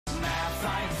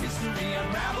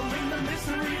unraveling the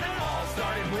mystery that all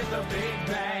started with a big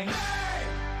bang.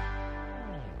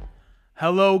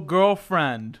 Hello,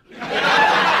 girlfriend.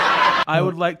 I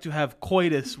would like to have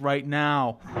coitus right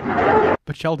now.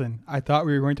 But Sheldon, I thought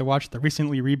we were going to watch the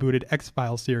recently rebooted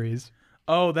X-Files series.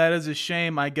 Oh, that is a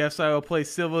shame. I guess I will play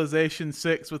Civilization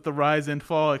 6 with the Rise and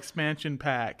Fall expansion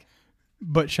pack.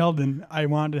 But Sheldon, I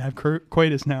wanted to have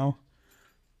coitus now.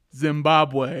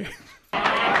 Zimbabwe.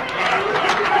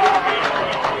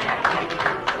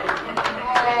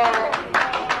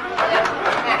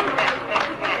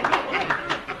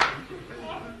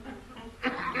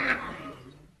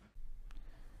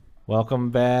 Welcome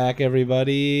back,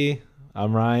 everybody.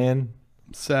 I'm Ryan.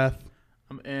 Seth.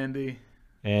 I'm Andy.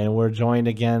 And we're joined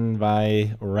again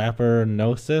by rapper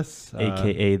Gnosis.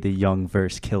 A.K.A. the Young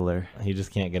Verse Killer. He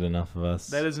just can't get enough of us.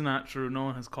 That is not true. No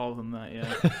one has called him that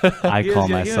yet. I call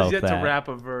He myself has yet that. to rap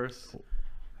a verse.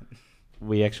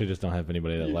 We actually just don't have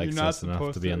anybody that likes us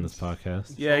enough to be on this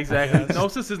podcast. Yeah, exactly.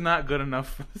 Gnosis is not good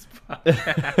enough for this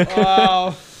podcast.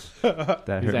 Wow.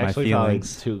 That He's hurt my actually probably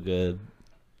feelings. too good.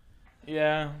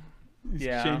 Yeah. He's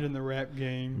Yeah. changing the rap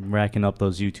game. I'm racking up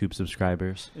those YouTube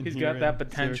subscribers. He's got that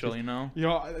potential, you know? You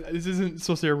know, this isn't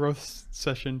supposed to be a roast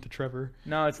session to Trevor.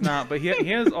 No, it's not. But he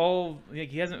has all.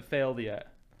 He hasn't failed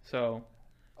yet. So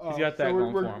he's got that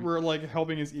going for him. We're like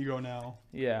helping his ego now.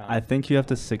 Yeah. I think you have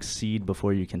to succeed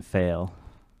before you can fail.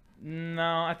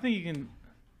 No, I think you can.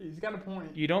 He's got a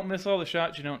point. You don't miss all the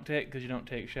shots you don't take because you don't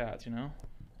take shots, you know?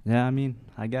 Yeah, I mean,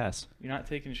 I guess. You're not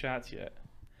taking shots yet.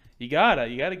 You gotta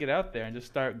get out there and just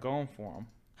start going for them.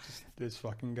 This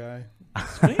fucking guy.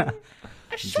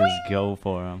 Just go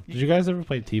for them. Did you guys ever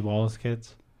play T-ball as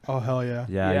kids? Oh, hell yeah.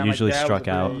 Yeah, Yeah, I my usually dad was struck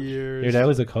a out. coach. Years. Your dad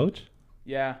was a coach?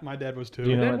 Yeah. My dad was too.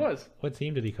 Do you My know dad what- was. What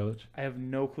team did he coach? I have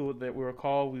no clue what that we were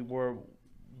called. We wore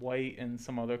white and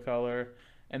some other color.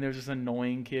 And there was this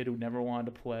annoying kid who never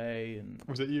wanted to play. And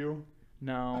Was it you?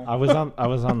 no. I was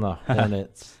on the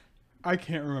Hornets. I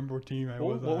can't remember what team I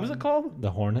was What was on. it called?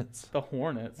 The Hornets? The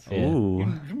Hornets. Yeah. Ooh.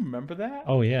 You remember that?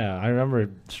 Oh yeah, I remember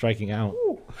striking out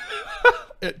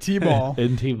At T-ball.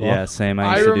 in T-ball. Yeah, same. I I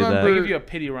used to do remember- They that. give you a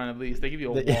pity run at least. They give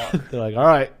you a They- walk. They're like, all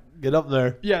right, get up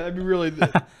there. Yeah, that'd be really...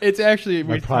 It's actually a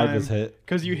My waste of pride time. was hit.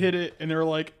 Because you hit it, and they were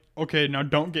like, okay, now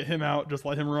don't get him out. Just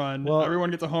let him run. Well- Everyone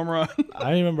gets a home run.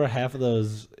 I remember half of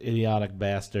those idiotic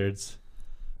bastards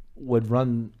would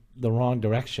run the wrong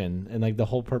direction, and like the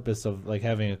whole purpose of like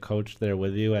having a coach there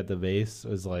with you at the base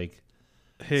was like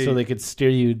Hey, so they could steer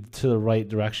you to the right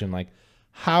direction. Like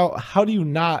how do you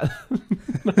not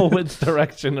know which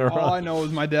direction to all I run? know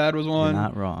is my dad was You're one.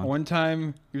 not wrong. One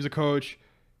time, he was a coach.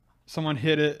 Someone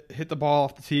hit the ball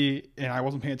off the tee, and I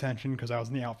wasn't paying attention because I was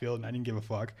in the outfield, and I didn't give a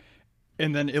fuck.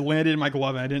 And then it landed in my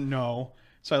glove, and I didn't know.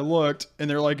 So I looked, and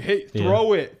they're like, hey,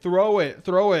 throw it.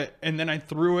 And then I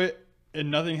threw it,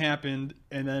 and nothing happened.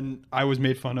 And then I was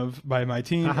made fun of by my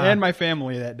team and my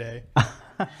family that day.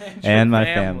 And my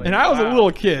family. family. And I was a Wow.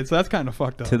 little kid, so that's kind of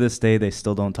fucked up. To this day, they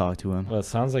still don't talk to him. Well, it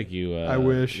sounds like you. I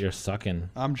wish. you're sucking.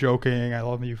 I'm joking. I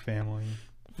love you, family.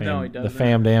 No, he The doesn't.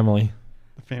 family.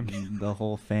 The family. The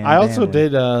whole family. I also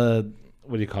did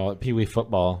what do you call it? Pee Wee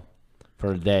football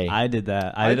for a day. I did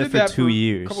that. I did it for that 2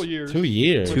 years. A couple years. 2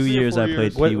 years. Like 2 3 or years 4 I years.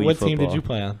 played What, Pee Wee what football. team did you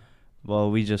play on?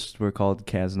 Well, we just were called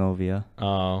Casnovia,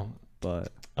 Oh,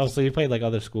 but so you played like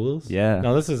other schools? yeah.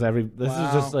 No, this is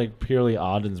just like purely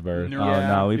Ogdensburg. No. Oh,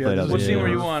 no, we played this other What is- team were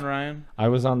you schools. on, Ryan?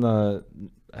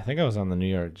 I think I was on the New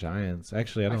York Giants.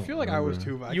 Actually, I I don't. feel like I was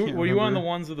remember. too, but I You, can't were you on the remember.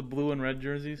 ones with the blue and red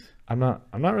jerseys? I'm not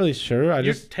really sure.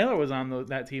 Taylor was on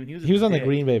that team. He was on the dick.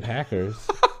 Green Bay Packers.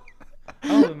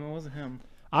 Oh, it wasn't him.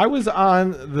 I was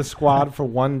on the squad for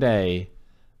one day,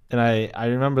 and I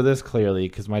remember this clearly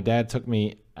because my dad took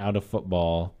me out of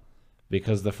football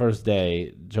because the first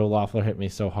day Joe Loeffler hit me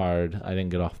so hard I didn't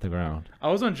get off the ground. I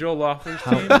was on Joe Loeffler's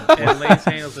team and Lance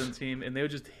Hamilton's team, and they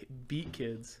would just beat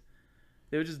kids.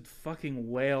 They would just fucking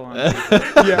wail on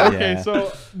people. Yeah, okay, Yeah.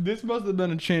 so this must have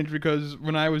been a change because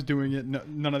when I was doing it,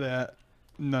 none of that.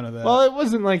 None of that. Well, it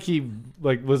wasn't like he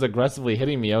was aggressively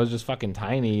hitting me. I was just fucking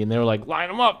tiny, and they were like, line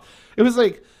him up. It was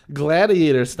like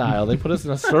gladiator style. They put us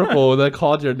in a circle, and they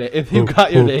called your name. If you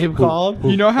got your name called,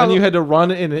 You know how- and you had to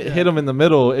run and hit him in the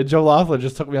middle. And Joe Loeffler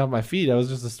just took me off my feet. I was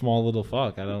just a small little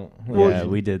fuck. I don't. Well, Yeah,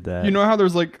 we did that. you know how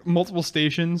there's like multiple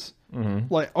stations?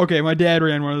 Mhm. Like, okay, my dad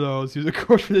ran one of those. He was a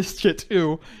coach for this shit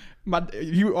too. What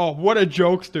a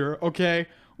jokester, okay?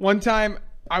 One time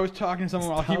I was talking to someone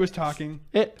while he was talking.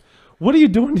 What are you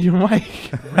doing to your mic?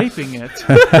 Raping it.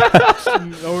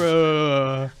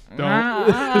 Don't.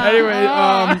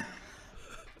 Anyway,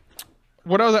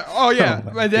 what was I? Oh yeah, Oh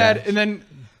my my dad. gosh. And then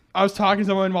I was talking to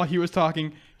someone while he was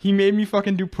talking. He made me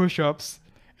fucking do push-ups,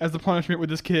 as the punishment with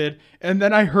this kid. And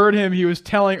then I heard he was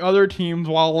telling other teams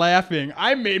while laughing,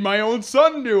 I made my own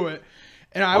son do it.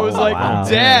 And I was like, wow.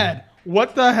 Dad,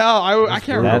 what the hell? I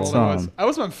can't remember what I was. That's, I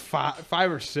was about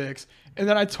five or six. And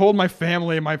then I told my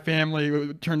family, and my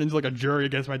family turned into like a jury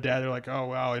against my dad. They're like, oh,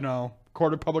 wow,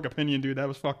 court of public opinion, dude. That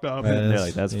was fucked up. They're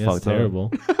like, that's fucked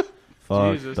terrible.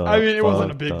 Fucked Jesus. up, I mean, it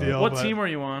wasn't a fucked big up. deal. What but team were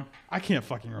you on? I can't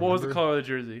fucking remember. What was the color of the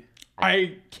jersey?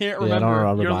 I can't Yeah, I don't remember.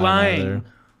 remember You're mine lying. either.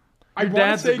 I Your wanna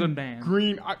dad's a say good man.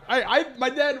 Green. My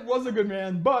dad was a good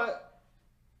man, but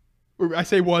I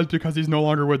say was because he's no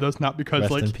longer with us, not because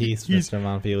Rest like in peace, he's Mr.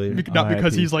 Montpelier. not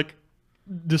because R.I.P. he's like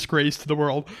disgraced to the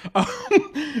world.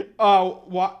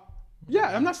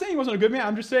 Yeah, I'm not saying he wasn't a good man.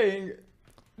 I'm just saying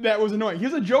that was annoying. He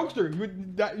was a jokester.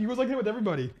 He was like that with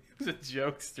everybody. He was a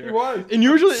jokester. He was, and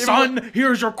usually, Son,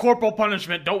 here's your corporal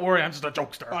punishment. Don't worry, I'm just a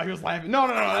jokester. Oh, he was laughing. No,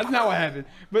 that's not what happened.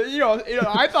 But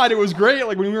I thought it was great.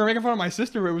 Like when we were making fun of my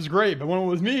sister, it was great. But when it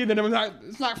was me, then it was not.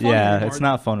 It's not fun. Yeah, anymore. it's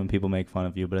not fun when people make fun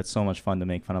of you, but it's so much fun to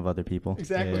make fun of other people.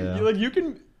 Exactly. Yeah. You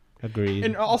can, Agreed.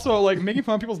 and also like making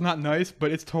fun of people is not nice,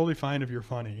 but it's totally fine if you're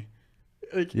funny.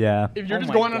 Like Yeah. if you're Oh just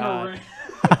my going God. on a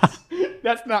rant,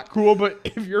 that's not cool. But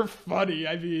if you're funny,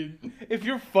 I mean, If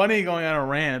you're funny going on a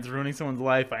rant, it's ruining someone's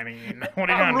life. I mean, what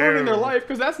are you I'm gonna ruining do? their life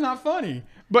because that's not funny.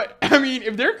 But I mean,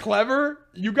 if they're clever,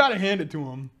 you gotta hand it to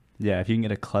them. Yeah, if you can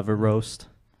get a clever roast,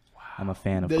 I'm a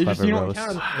fan of They clever you don't roasts.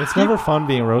 count It's never fun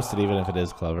being roasted, even if it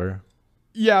is clever.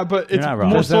 Yeah, but it's not wrong.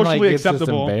 more 'Cause then, socially it's just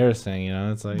acceptable. embarrassing,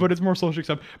 It's like, But it's more socially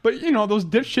acceptable. But those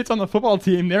dipshits on the football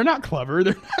team, they're not clever.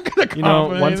 They're not gonna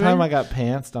come one time I got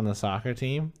pantsed on the soccer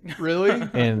team, really.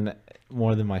 and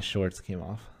more than my shorts came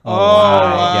off. Oh, my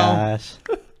wow. gosh.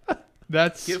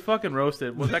 That's Get fucking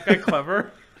roasted. Was that guy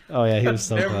clever? Oh yeah, he was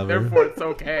so clever. Therefore, it's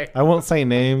okay. I won't say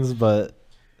names, but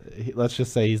let's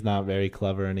just say he's not very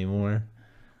clever anymore.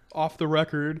 off the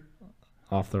record.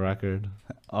 Off the record.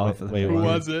 Wait, Who what?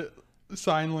 was it?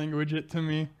 Sign language it to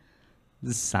me.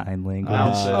 The sign language.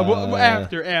 Well,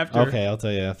 after. Okay, I'll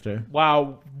tell you after.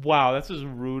 Wow, that's just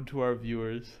rude to our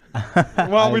viewers.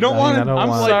 Well, we don't want to. I'm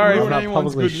sorry, ruin I'm not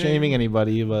anyone's publicly good shaming name.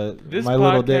 anybody, but This my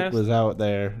little dick podcast- was out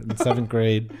there in 7th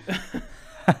grade.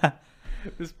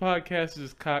 This podcast is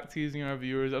just cock teasing our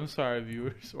viewers. I'm sorry,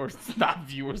 viewers, or not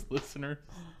viewers, listeners,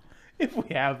 if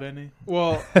we have any.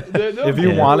 Well, If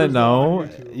you want to know,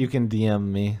 you can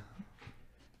DM me.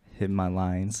 Hit my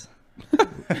lines.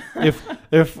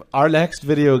 If our next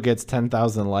video gets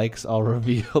 10,000 likes, I'll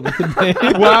reveal the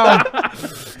name. Wow.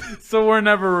 So we're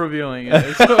never revealing it.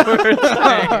 Is what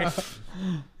we're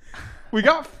saying. We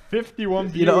got 51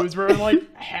 views. You know- We're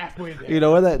like halfway there. You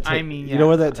know where that? Yeah. You know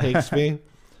where that takes me.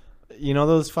 You know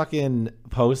those fucking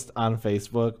posts on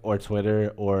Facebook or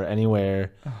Twitter or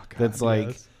anywhere that's like,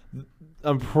 yes.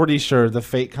 I'm pretty sure the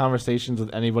fake conversations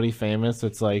with anybody famous.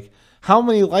 It's like, how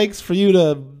many likes for you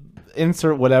to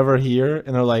insert whatever here?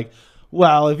 And they're like,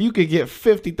 well, if you could get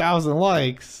 50,000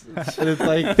 likes, and it's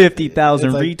like 50,000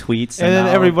 it's like- retweets. and then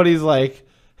now- everybody's like,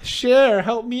 share,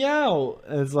 help me out.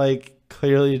 And it's like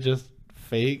clearly just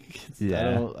fake.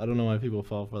 Yeah. I don't know why people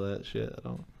fall for that shit.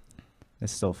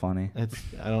 It's still funny.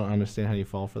 I don't understand how you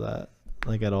fall for that,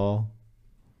 like at all.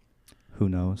 Who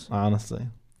knows? Honestly,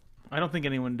 I don't think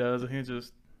anyone does. I think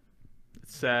it's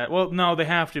sad. Well, no, they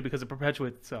have to because it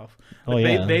perpetuates itself. Oh, Like,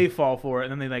 yeah. they fall for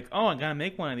it, and then they like, oh, I gotta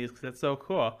make one of these because that's so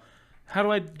cool. How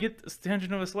do I get the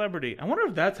attention of a celebrity? I wonder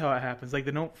if that's how it happens. Like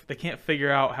they can't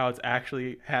figure out how it's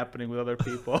actually happening with other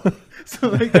people,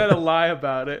 so they gotta lie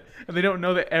about it, and they don't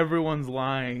know that everyone's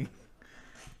lying.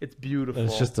 It's beautiful.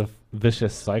 it's just a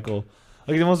vicious cycle.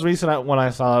 Like the most recent one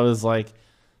I saw was like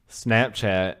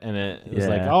Snapchat, and it was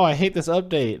like, Yeah. oh, I hate this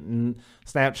update, and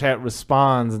Snapchat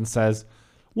responds and says,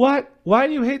 what? Why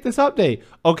do you hate this update?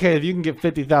 Okay, if you can get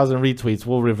 50,000 retweets,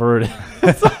 we'll revert it.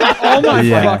 Oh my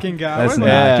Yeah, fucking god! that's What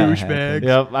a not gonna douchebag.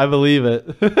 Yep, I believe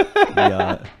it.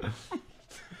 Yeah.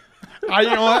 You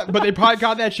know what? But they probably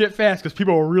got that shit fast because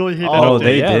people really hate that. Oh, update.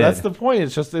 they yeah, did. that's the point.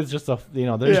 It's just a they're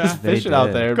Yeah. just They fishing out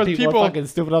did. there. 'Cause People people- are fucking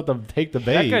stupid enough to take the that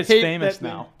bait. guy's Hate famous that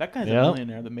now. That guy's Yeah. a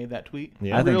millionaire that made that tweet.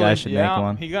 Yeah. I think I Really? should Yeah, make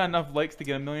one. he got enough likes to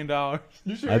get $1 million.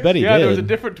 You I serious? bet he Yeah, did. there was a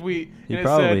different tweet. He and it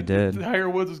probably said did. Tiger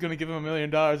Woods was going to give him $1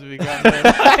 million if he got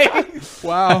it.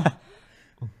 Wow.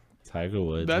 Tiger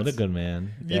Woods, what a That's- good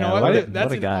man. You Yeah, know what? what a- That's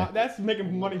what a guy. That's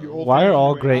making money. The old Why are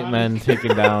all fashioned great way, men honestly.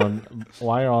 taken down?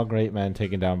 Why are all great men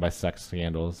taken down by sex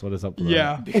scandals? What is up with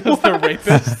Yeah. because they're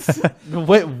rapists. that?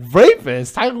 Wait,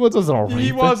 rapist? Tiger Woods wasn't a rapist.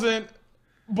 He wasn't,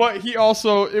 but he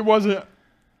also it wasn't.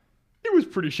 It was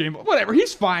pretty shameful. Whatever.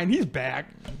 He's fine. He's back.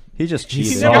 He just He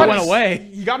cheated. sucked. never got went his- away.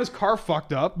 He got his car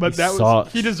fucked up, but He that was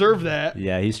sucks. he deserved that.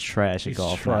 Yeah, he's trash at He's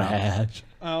golf now. trash.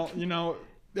 Well,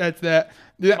 that's that.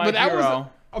 Yeah, My but that hero.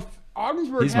 was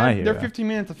Augsburg He's my had their hero. 15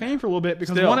 minutes of fame for a little bit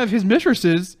because Still. one of his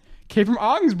mistresses came from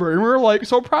Augsburg, and we were like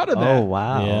so proud of that. Oh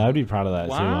wow. Yeah, I'd be proud of that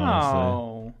too. Honestly.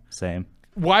 Wow. Same.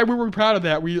 Why were we proud of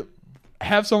that? We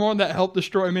have someone that helped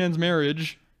destroy a man's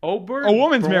marriage, Oberg, a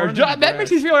woman's born marriage. and That makes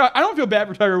me bred. feel like I don't feel bad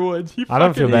for Tiger Woods. I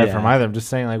don't feel bad for Yeah. him either. I'm just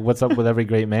saying, like, what's up with every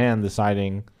great man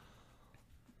deciding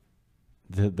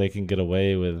that they can get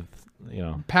away with,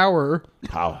 power.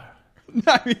 power.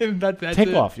 I mean, that's Take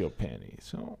it. off your panties.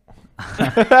 So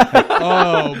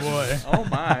Oh boy. Oh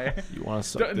my. you want to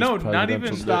suck No, this not even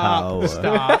presidential Stop. Power.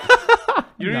 Stop.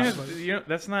 You don't No. even.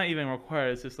 That's not even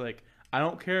required. It's just like I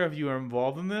don't care if you are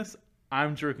involved in this.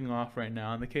 I'm jerking off right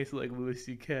now. In the case of like Louis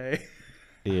C.K.,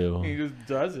 dick? Ew. he just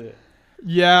does it.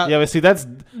 Yeah. Yeah, but see, that's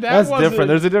wasn't- different.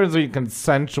 There's a difference between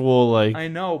consensual, like. I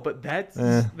know, but that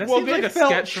Eh. seems like they a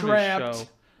felt sketch from his trapped. show.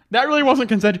 That really wasn't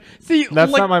consensual. See,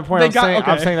 That's like, not my point. they I'm got- saying, I'm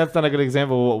okay. saying that's not a good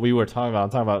example of what we were talking about. I'm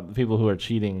talking about people who are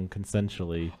cheating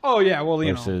consensually Oh yeah, well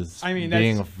you versus know, I mean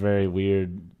being that's very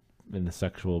weird in a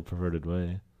sexual, perverted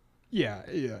way. yeah.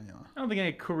 I don't think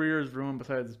any career is ruined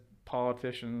besides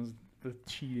politicians. The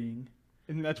cheating.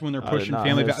 And that's when they're I did pushing not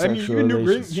family have values. I mean, sexual even Newt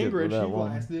relationship with Gingrich, that he one.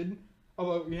 blasted.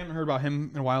 Although we haven't heard about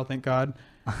him in a while, thank God.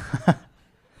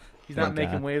 He's not Thank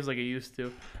making God. waves like he used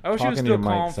to. I wish he was Talking to still your mic,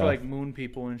 calling for Seth. like moon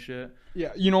people and shit.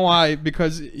 Yeah, you know why?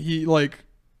 Because he like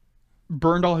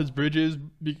burned all his bridges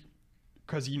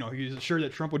because he was sure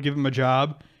that Trump would give him a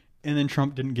job, and then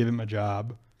Trump didn't give him a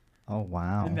job, Oh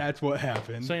wow. and that's what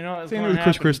happened. So you know what's Same going with to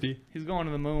Chris happen? Christie. He's going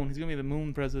to the moon. He's gonna be the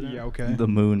moon president. Yeah, okay. The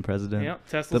moon president. Yep.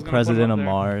 Tesla's The gonna president put of him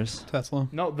up there. Mars. Tesla.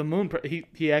 No, the moon.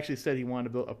 He actually said he wanted to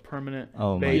build a permanent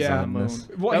Oh my base on the moon. goodness.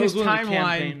 Well, That his was one of the timeline.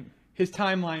 campaign- His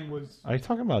timeline was Are you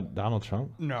talking about Donald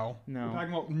Trump? no. No. We're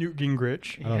talking about Newt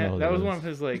Gingrich. He I don't know had- who that that was is. one of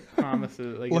his like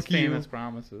promises, like his Lucky you. famous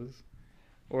promises.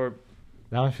 Or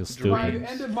Now I feel By stupid.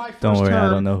 the end of my first Don't worry, I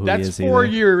term, don't know who he that's is 4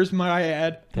 either. years, might I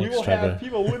add. We Thanks, will Trevor. have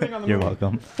people living on the You're moon.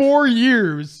 welcome. 4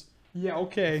 years. Yeah,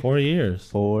 okay. 4 years.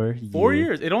 4 4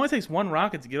 years. It only takes one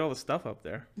rocket to get all the stuff up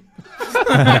there.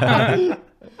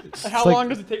 How like- long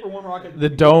does it take for one rocket? The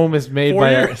dome is made 4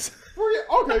 by years. 4 years.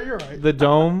 Okay, you're right. the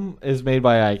dome is made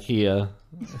by IKEA,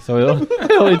 so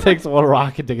it only takes one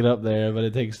rocket to get up there, but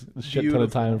it takes a shit ton of Beautiful.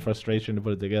 time and frustration to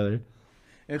put it together.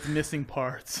 It's missing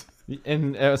parts.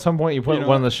 And at some point, you put You know-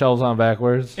 one of the shelves on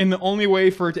backwards. And the only way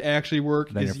for it to actually work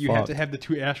Then is you're you have to fucked. have the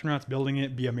two astronauts building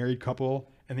it be a married couple,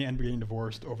 and they end up getting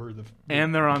divorced over the.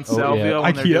 And they're on Oh, salvia yeah.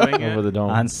 when they're IKEA. doing Over it. the dome.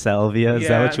 On salvia. Is Yeah,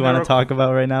 that what you want they're- to talk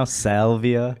about right now?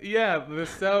 Salvia. Yeah, the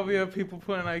salvia people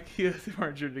putting IKEA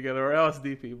furniture together, or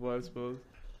LSD people, I suppose.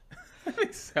 I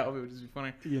think salvia would just be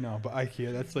funny. But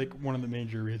IKEA, that's like one of the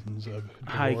major reasons of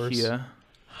divorce. IKEA.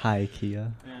 Hi,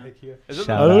 Kia. IKEA. Is it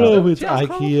Shout I don't out. know if it's Yeah, it's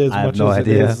called- IKEA as I have much no as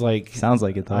idea. it is like Sounds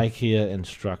like it though. IKEA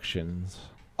instructions.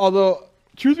 Although,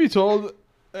 truth be told,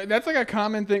 that's like a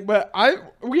common thing. But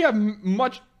we have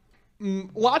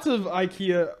lots of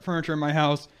IKEA furniture in my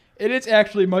house, and it's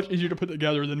actually much easier to put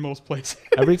together than most places.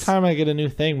 Every time I get a new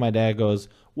thing, my dad goes,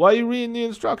 "Why are you reading the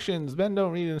instructions? Men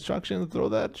don't read instructions. Throw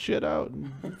that shit out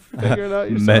and figure it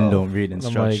out yourself." Men don't read I'm like,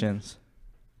 instructions.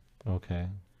 Okay.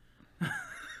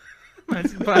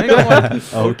 Imagine buying one.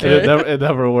 Okay. It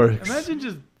never works. Imagine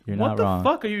just You're what not the wrong.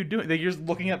 fuck are you doing? Like, you're just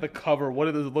looking at the cover.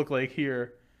 What does it look like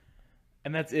here?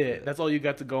 And that's it. That's all you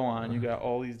got to go on. You got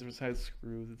all these different size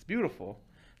screws. It's beautiful.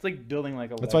 It's like building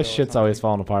like a. That's why Lego or shit's always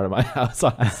something. falling apart at my house.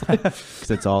 Honestly. Because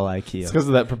it's all IKEA. It's because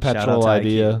of that Shout out perpetual to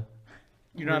idea.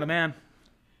 You're not a man.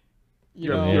 You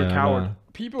know, You're a Yeah, coward. no.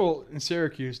 people in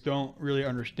Syracuse don't really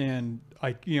understand.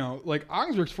 Like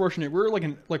Augsburg's fortunate. We're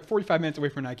like 45 minutes away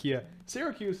from an IKEA.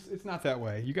 Syracuse, it's not that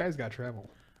way. You guys got to travel.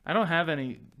 I don't have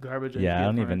any garbage. Yeah, I IKEA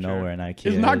don't even know furniture. where an IKEA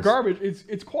It's not is. garbage.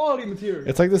 It's quality material.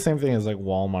 It's like the same thing as like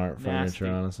Walmart furniture,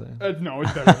 Nasty. honestly. No,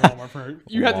 it's better than Walmart furniture.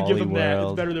 You have to give Wally them that. It's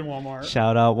World. better than Walmart.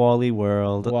 Shout out Wally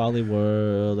World. Wally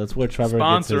World. That's where Trevor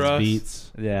Sponsor gets his us.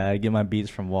 beats. Yeah, I get my beats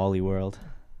from Wally World.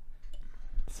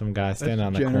 Some guy standing That's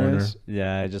on the generous. corner.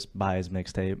 Yeah, I just buy his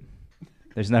mixtape.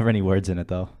 There's never any words in it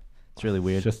though. It's really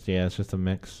weird. It's just a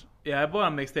mix. Yeah, I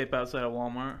bought a mixtape outside of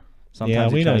Walmart.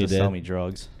 Sometimes we he know tries you to sell did. me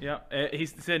drugs. Yeah, he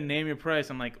said name your price.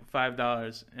 I'm like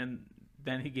 $5, and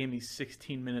then he gave me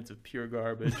 16 minutes of pure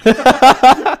garbage. Wait,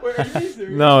 are you being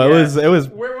serious? No, Yeah. it was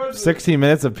Where was it? 16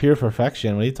 minutes of pure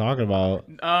perfection. What are you talking about?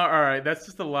 All right, that's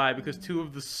just a lie because 2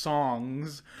 of the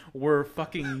songs were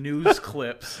fucking news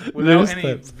clips without News any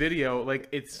clips. video. Like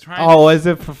it's trying. Oh, as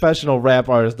if professional rap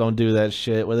artists don't do that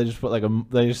shit where they just put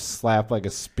they just slap like a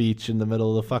speech in the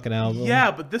middle of the fucking album. Yeah,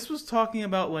 but this was talking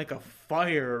about like a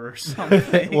fire or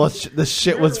something. Well, the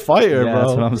shit was fire, Yeah, bro. that's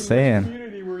what I'm In which saying.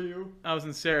 community were you? I was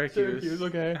in Syracuse. Syracuse,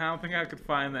 okay. I don't think I could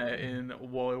find that in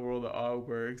Wally World of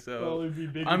Augsburg. So Well, it'd be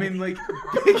Biggie I mean, like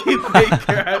Biggie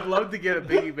Baker. I'd love to get a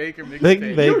Biggie Baker mixtape.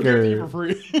 Biggie He'll give it to you Baker. for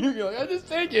free. You're like, I just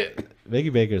take it.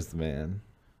 Biggie Baker's the man.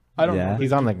 I don't Yeah. know.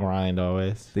 He's on the grind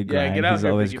always. The Yeah, grind. get out He's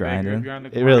here, always Biggie grinding. Baker. You're on the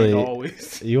It grind really-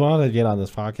 always. You want to get on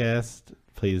this podcast?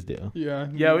 Please do. Yeah.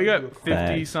 Yeah, we got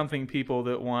Facts. 50-something people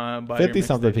that want to buy your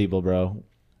 50-something mixtape. people, bro.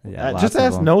 Yeah, Just lots of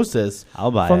ask them. Gnosis. I'll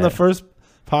buy From it. the first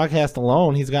podcast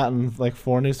alone, he's gotten like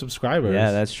 4 new subscribers.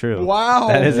 Yeah, that's true. Wow.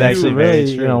 That is It's actually really, very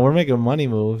you true. know, we're making money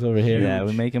moves over here. Yeah,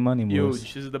 we're making money moves.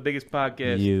 Huge. This is the biggest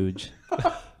podcast. Huge.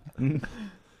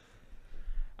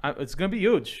 It's gonna be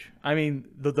huge. I mean,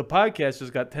 the podcast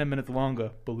just got 10 minutes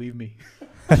longer. Believe me.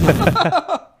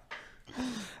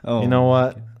 Oh, You know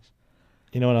what?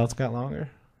 You know what else got longer?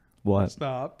 What?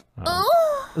 Stop. My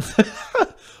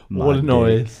What a dick.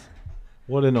 noise.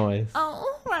 What a noise.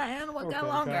 Oh, Ryan, what got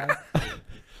longer?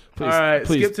 All right,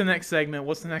 skip to the next segment.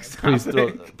 What's the next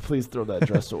topic? please throw that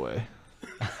dress away.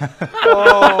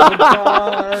 Oh,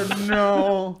 God,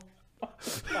 no.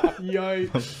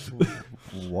 Yikes.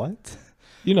 What?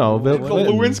 You know, Bill The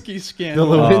Clinton. Lewinsky The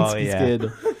scandal. Oh, Lewinsky yeah.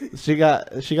 scandal.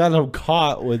 She got him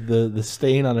caught with the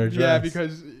stain on her dress. Yeah,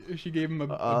 because she gave him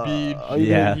a bead. Are you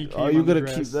Yeah. He came Are you on the gonna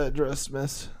dress. keep that dress,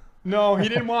 miss? No, he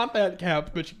didn't want that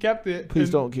kept, but she kept it. Please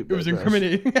and don't keep It was that dress.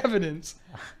 incriminating evidence.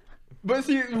 But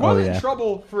see, he wasn't yeah. in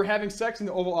trouble for having sex in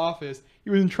the Oval Office. He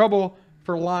was in trouble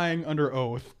for lying under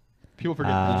oath. People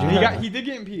forget that. Ah. He did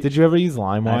get impeached. Did you ever use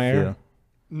I LimeWire? feel.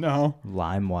 No.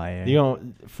 LimeWire. You know,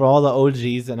 for all the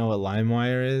OGs that know what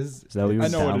LimeWire is, Is that what you I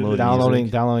know what it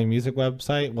is. downloading music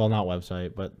website. Well, not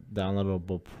website, but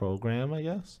downloadable program, I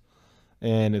guess.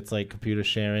 And it's like computer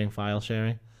sharing, file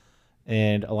sharing.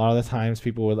 And a lot of the times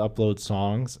people would upload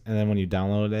songs, and then when you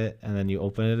download it and then you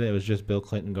open it, it was just Bill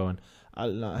Clinton going, "I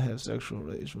did not have sexual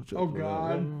relations." Oh,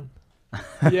 God.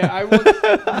 Yeah, I was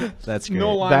That's great.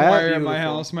 no That- LimeWire at my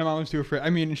house. My mom was too afraid. I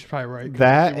mean, she's probably right. 'cause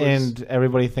That it was- and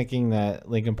everybody thinking that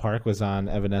Linkin Park was on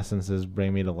Evanescence's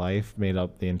 "Bring Me to Life" made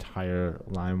up the entire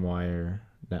LimeWire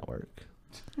network.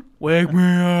 Wake me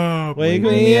up. Wake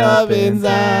me up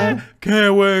inside.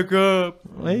 Can't wake up.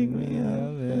 Wake me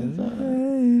up inside.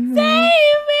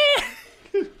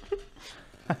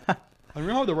 I don't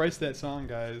know how to write that song,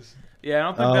 guys. Yeah, I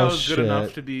don't think that Oh, was good enough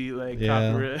shit. to be like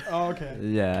Yeah. copyright. Oh, okay.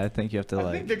 Yeah, I think you have to I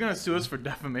think like. they're gonna sue us for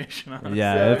defamation. Honestly.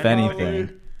 Yeah, if probably,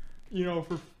 anything, you know,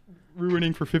 for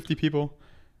ruining for 50 people.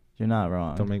 you're not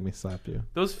wrong. Don't make me slap you.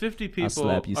 Those 50 people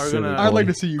slap you, are silly gonna boy. I'd like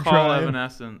to see you call try.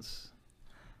 Evanescence.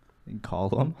 Call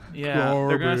them. Yeah,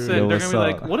 they're gonna say Yo, they're what's gonna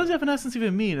be up? like, "What does Evanescence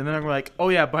even mean?" And then they're like, "Oh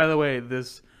yeah, by the way,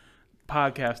 this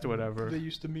podcast or whatever." They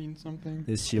used to mean something.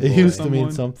 This your It boy. used to Someone-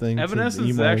 mean something. to Evanescence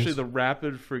is emos. actually the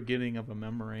rapid forgetting of a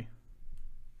memory.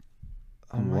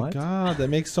 Oh my What? god, that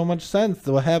makes so much sense.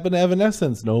 What happened to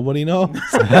Evanescence? Nobody knows.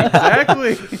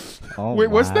 Exactly. Oh, Wait,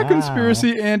 what's that wow.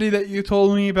 conspiracy, Andy, that you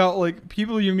told me about? Like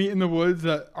people you meet in the woods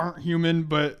that aren't human,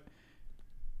 but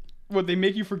what they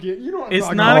make you forget? You know what I'm It's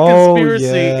talking not about. a conspiracy,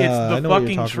 it's the I know what you're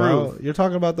fucking talking truth. about. You're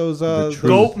talking about those The truth.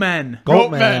 Goat men.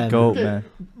 Goat man. man. Goat Okay. man.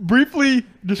 Briefly Goat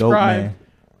describe. man.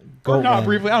 Or Goat not man.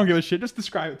 briefly. I don't give a shit. Just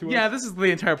describe it to us. Yeah, this is the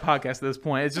entire podcast at this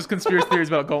point. It's just conspiracy theories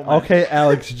about goat men. Okay,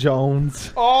 Alex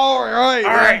Jones. All right.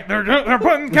 All right, they're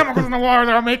putting chemicals in the water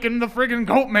that are making the friggin'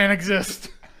 goat man exist.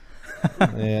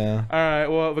 Yeah. All right,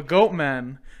 well, the goat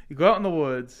men, you go out in the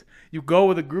woods, you go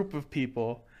with a group of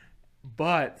people,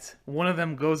 but one of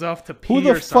them goes off to pee Who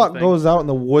the or fuck something. goes out in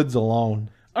the woods alone?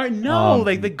 I know, Um,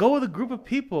 like they go with a group of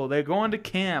people. They're going to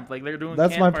camp, like they're doing.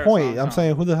 That's my campfire point. songs I'm on.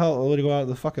 saying, who the hell would go out in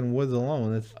the fucking woods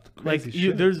alone? That's like crazy you,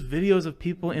 shit. there's videos of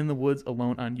people in the woods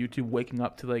alone on YouTube waking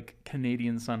up to like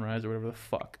Canadian sunrise or whatever the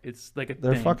fuck. It's like a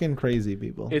They're thing. fucking crazy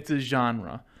people. It's a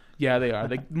genre. Yeah, they are.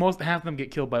 Like half of them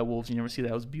get killed by wolves. You never see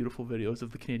those beautiful videos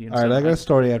of the Canadian. All right, I got a sunrise.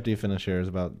 story after you finish yours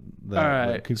about that. All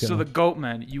right. Keep So going. the goat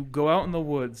men, you go out in the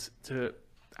woods to,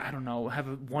 I don't know, have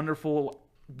a wonderful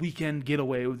weekend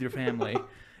getaway with your family,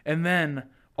 and then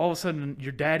all of a sudden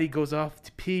your daddy goes off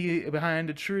to pee behind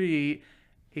a tree.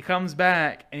 He comes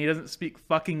back and he doesn't speak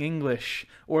fucking English,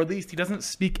 or at least he doesn't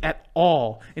speak at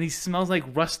all, and he smells like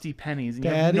rusty pennies. And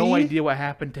you have no Daddy? idea what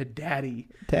happened to daddy.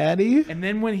 Daddy? And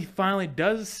then when he finally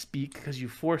does speak, because you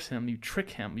force him, you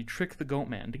trick the goat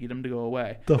man to get him to go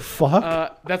away. The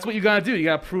fuck? That's what you gotta do. You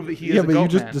gotta prove that he is yeah, a but goat you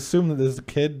just man. assume that this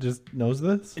kid just knows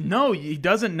this? No, he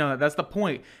doesn't know that. That's the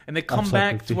point. And they come so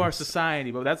back to our confused.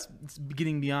 society, but that's it's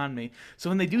getting beyond me. So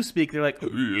when they do speak, they're like, they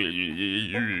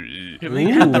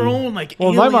have their own like.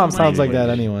 Well, my alien mom sounds like language. that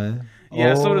anyway.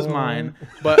 Yeah, so does Oh. mine,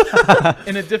 but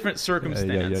in a different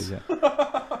circumstance.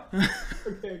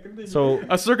 Okay, continue. So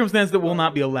A circumstance that will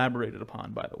not be elaborated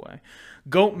upon, by the way.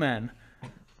 Goat men.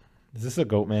 Is this a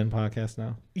Goatman podcast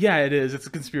now? Yeah, it is. It's a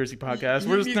conspiracy podcast.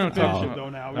 We're just going to talk about. though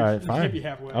now. All right, We fine. can't be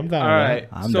halfway. I'm down. All with right,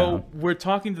 I'm so down. we're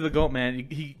talking to the goat man.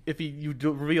 You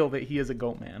reveal that he is a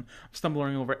goat man. I'm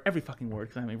stumbling over every fucking word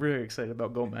because I'm really excited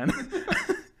about goat man.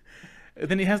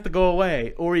 Then he has to go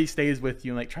away, or he stays with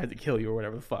you and like tries to kill you or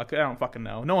whatever the fuck. I don't fucking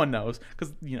know. No one knows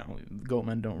because goat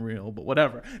men don't real, but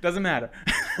whatever. Doesn't matter.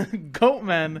 Goat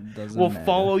men Doesn't will matter.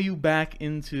 follow you back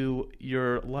into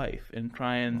your life and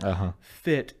try and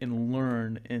fit and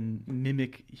learn and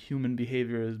mimic human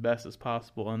behavior as best as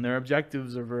possible. And their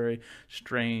objectives are very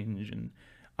strange and.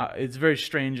 It's very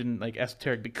strange and like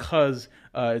esoteric because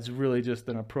it's really just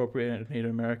an appropriated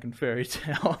Native American fairy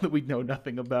tale that we know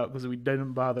nothing about because we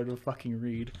didn't bother to fucking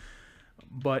read.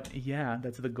 But yeah,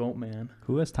 that's the goat man.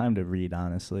 Who has time to read,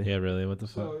 honestly? Yeah, really. What the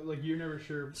fuck? So like you're never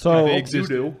sure. So- if they You existed.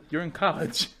 do. You're in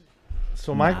college.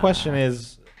 So my question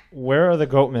is, where are the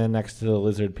Goatmen next to the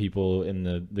lizard people in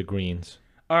the greens?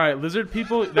 All right, lizard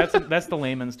people. That's the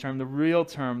layman's term. The real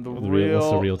term,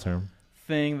 What's the real term?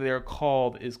 thing they're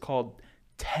called is called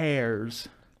tears.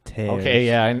 Tears. Okay,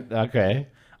 yeah, okay.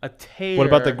 A tear. What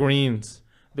about the greens?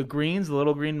 The greens, the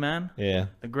little green men, Yeah,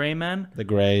 the gray men. the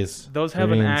grays. Those have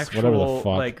greens, an whatever the actual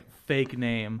fuck. like fake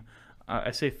name.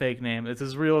 I say fake name. It's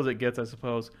as real as it gets, I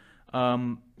suppose.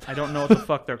 I don't know what the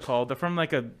fuck they're called. They're from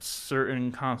like a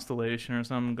certain constellation or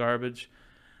some garbage.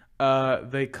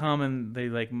 They come and they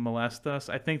like molest us.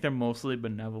 I think they're mostly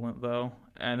benevolent though.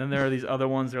 And then there are these other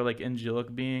ones. They're like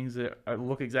angelic beings that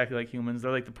look exactly like humans.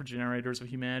 They're like the progenitors of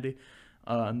humanity.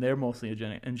 And they're mostly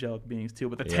angelic beings too.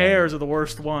 But the tears are the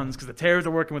worst ones because the tears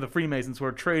are working with the Freemasons who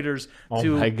are traitors Oh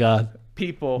to my god!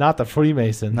 people. Not the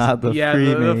Freemasons. Not the yeah,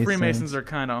 Freemasons. the Freemasons are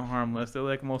kind of harmless. They're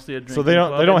like mostly a drinking so they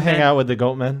don't club. hang And out with the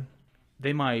Goatmen.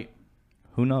 They might.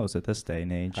 Who knows at this day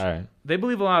and age? All right. They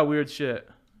believe a lot of weird shit.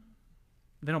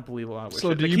 They don't believe a lot of weird So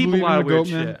shit. do They you keep a believe lot in of the weird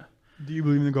Goatmen? shit. Do you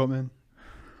believe in the Goatman?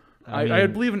 I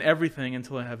believe in everything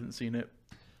until I haven't seen it.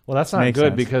 Well, that's not Makes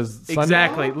good sense. because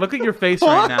Exactly. Look at your face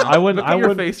right now. I wouldn't. Look at I your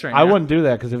wouldn't. face right I now. wouldn't do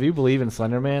that because if you believe in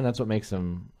Slender Man, that's what makes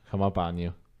him come up on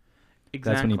you.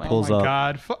 Exactly. That's when he pulls Oh my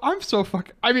up. god, I'm so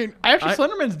fucking. I mean, actually, I-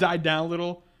 Slenderman's died down a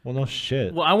little. Well, no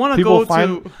shit. Well, I want to go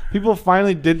to. People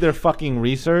finally did their fucking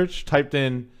research, typed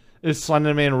in "is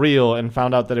Slender Man real?" and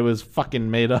found out that it was fucking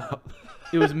made up.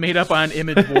 It was made up on an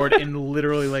image board in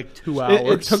literally like 2 hours.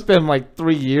 It took them like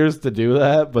 3 years to do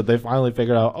that, but they finally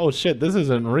figured out, oh shit, this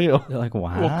isn't real. They're like,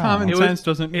 wow. Well, common It was- sense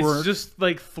doesn't It's work. just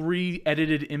like 3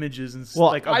 edited images and Well,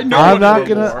 like. I know I'm what not it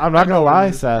gonna. is. I'm not gonna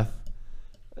lie, Seth.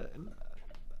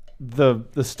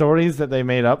 The stories that they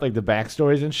made up, like the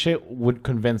backstories and shit, would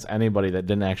convince anybody that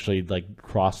didn't actually like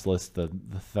cross list the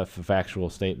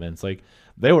factual statements. Like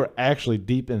they were actually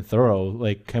deep and thorough.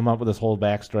 Like came up with this whole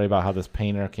backstory about how this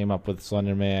painter came up with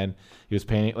Slender Man. He was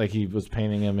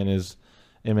painting him in his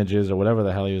images or whatever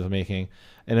the hell he was making.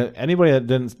 And anybody that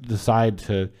didn't decide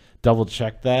to double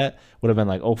check that would have been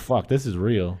like, oh fuck, this is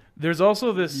real. There's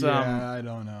also this. Yeah, I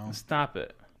don't know. Stop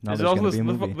it. Now There's there's also gonna this be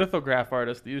a movie. lithograph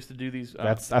artist that used to do these.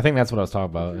 I think that's what I was talking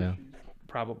about. Yeah,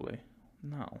 Probably.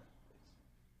 No.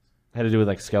 had to do with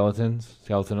like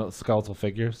skeletal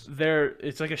figures.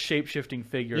 It's like a shape-shifting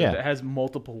figure Yeah. that has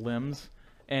multiple limbs,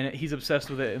 and he's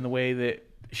obsessed with it in the way that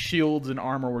shields and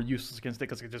armor were useless against it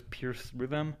because it could just pierce through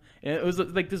them. And it was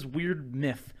like this weird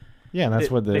myth Yeah, and that's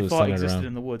that what they was thought centered existed around.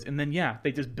 in the woods. And then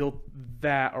they just built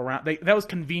that around. That was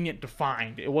convenient to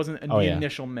find. It wasn't the yeah.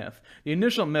 initial myth. The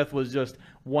initial myth was just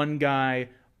one guy.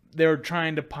 They were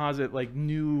trying to posit like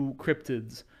new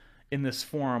cryptids in this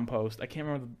forum post. I can't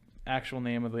remember the actual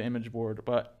name of the image board,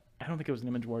 but I don't think it was an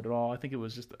image board at all. I think it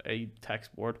was just a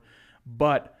text board.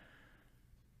 But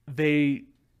they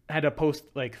had to post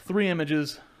like 3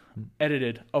 images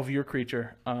edited of your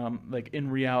creature, like in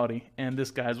reality, and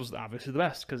this guy's was obviously the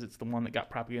best because it's the one that got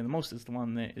propagated the most. It's the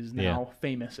one that is now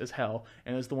famous as hell,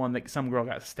 and it's the one that some girl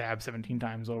got stabbed 17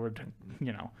 times over.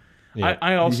 Yeah.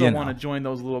 I also You know. want to join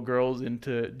those little girls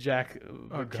into Jack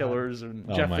Killer's and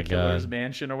Oh Jeff my the Killer's God.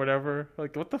 mansion or whatever.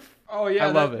 Like what the? Oh yeah,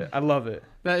 I love it. I love it.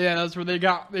 That's where they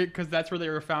got because that's where they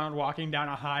were found walking down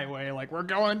a highway. Like we're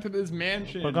going to this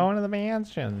mansion. We're going to the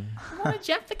mansion. Going to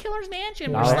Jeff the Killer's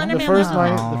mansion. No, Where Slender the Man first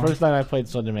lives. night, the first night I played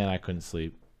Slender Man, I couldn't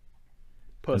sleep.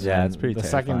 Pussy. Yeah, it's pretty The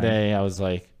terrifying. second day, I was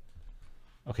like,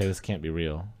 okay, this can't be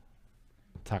real.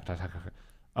 Talk.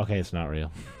 Okay, it's not real.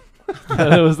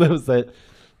 that was it.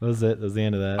 That was it. That was the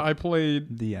end of that. I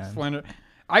played The end. Slender.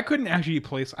 I couldn't actually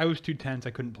play. I was too tense.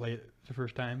 I couldn't play it the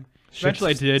first time.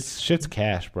 Eventually, I did. Shit's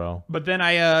cash, bro. But then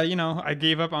I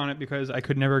gave up on it because I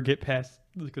could never get past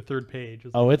like the 3rd page.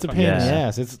 Oh, it's a pain in the Yeah.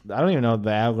 ass. I don't even know if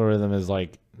the algorithm is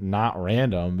like not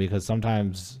random because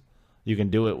sometimes you can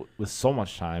do it with so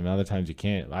much time, and other times you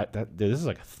can't. This is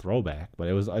like a throwback, but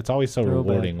it's always so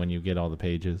rewarding when you get all the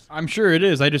pages. I'm sure it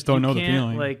is. I just don't know the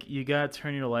feeling. Like, you gotta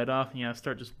turn your light off and you gotta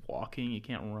start just walking. You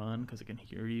can't run because it can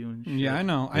hear you and shit. Yeah, I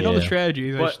know. I know the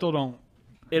strategies. I But still don't.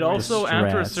 It also,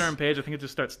 after a strats. certain page, I think it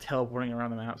just starts teleporting around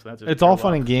the map. So that's just It's all pure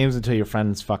fun luck. and games until your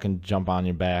friends fucking jump on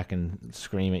your back and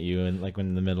scream at you, and like when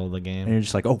in the middle of the And game, you're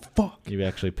just like, oh fuck. you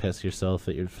actually piss yourself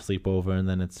at your sleepover, and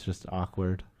then it's just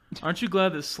awkward. Aren't you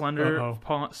glad that Slender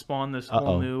Uh-oh. spawned this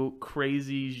whole new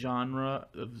crazy genre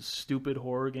of stupid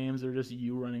horror games that are just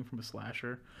you running from a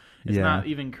slasher? It's not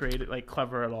even created like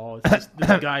clever at all. It's just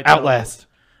this guy. Outlast.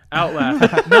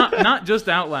 not just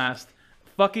Outlast.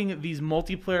 Fucking these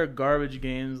multiplayer garbage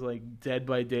games like Dead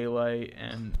by Daylight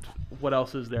and what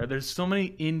else is there? There's so many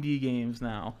indie games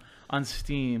now on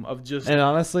Steam of just And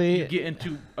honestly, you get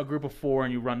into a group of 4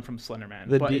 and you run from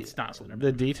Slenderman, but it's not Slenderman.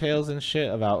 The details and shit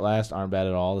of Outlast aren't bad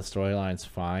at all. The storyline's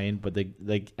fine, but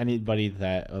anybody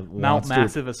that Mount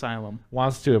Massive Asylum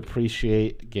wants to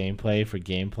appreciate gameplay for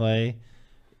gameplay,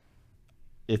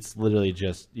 it's literally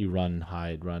just you run,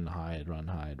 hide, run, hide, run,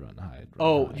 hide, run, hide.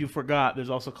 Hide. You forgot. There's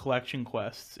also collection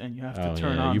quests, and you have to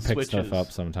turn yeah, on you pick switches. stuff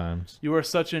up sometimes. You are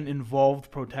such an involved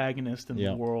protagonist in the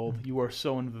Yep. world. You are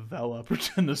so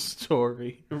enveloped in the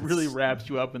story. It really wraps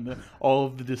you up in all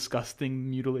of the disgusting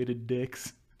mutilated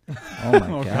dicks. Oh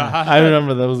my god. I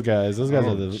remember those guys. Those guys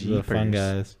Oh, are the fun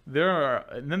jeepers. guys.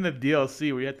 And then the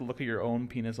DLC where you have to look at your own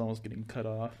penis almost getting cut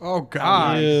off. Oh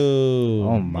God. Ew.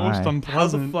 Oh Most my. How the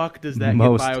unpleasant. fuck does that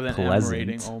Most get by with an pleasant. M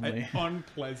rating only?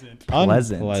 Unpleasant.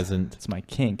 Pleasant. Unpleasant. It's my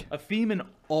kink. A theme in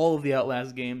all of the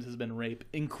Outlast games has been rape,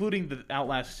 including the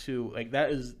Outlast 2. Like,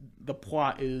 that is the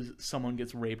plot is someone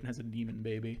gets raped and has a demon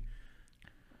baby.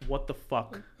 What the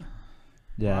fuck?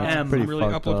 Yeah, Wow. it's pretty Really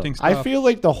fucked uplifting up. stuff. I feel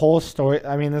like the whole story,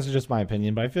 I mean, this is just my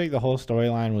opinion, but I feel like the whole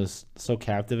storyline was so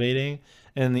captivating,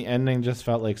 and the ending just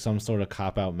felt like some sort of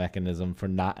cop-out mechanism for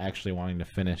not actually wanting to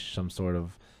finish some sort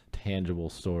of tangible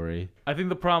story. I think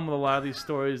the problem with a lot of these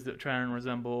stories that try and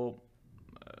resemble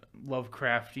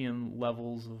Lovecraftian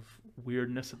levels of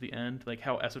weirdness at the end, like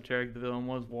how esoteric the villain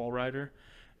was, Wall Rider,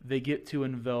 they get too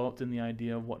enveloped in the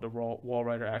idea of what the Wall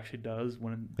Rider actually does,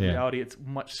 when in reality it's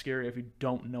much scarier if you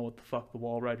don't know what the fuck the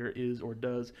Wall Rider is or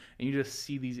does, and you just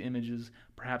see these images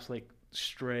perhaps like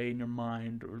stray in your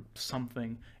mind or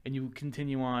something, and you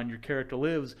continue on, your character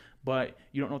lives, but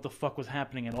you don't know what the fuck was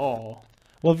happening at all.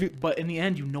 Well, But in the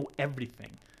end, you know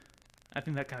everything. I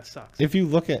think that kind of sucks. if you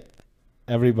look at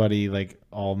everybody like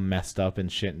all messed up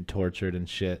and shit and tortured and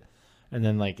shit, and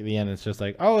then like at the end it's just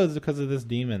like, oh, it's because of this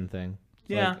demon thing.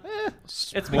 Yeah. Like,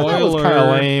 It's that because was kind of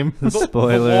lame. the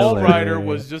Spoiler Wall alert. Rider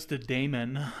was just a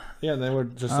daemon. Yeah, they were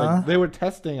just like they were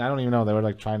testing. I don't even know. They were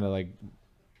like trying to like,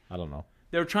 I don't know.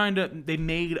 They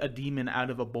made a demon out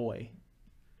of a boy.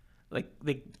 Like,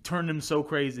 they turned him so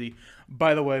crazy.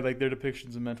 By the way, like, their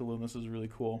depictions of mental illness is really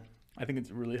cool. I think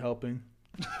it's really helping.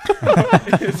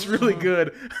 It's really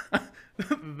good.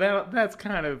 That's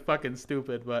kind of fucking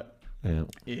stupid, but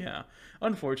yeah,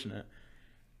 unfortunate.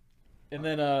 And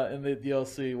then in the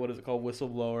DLC, what is it called?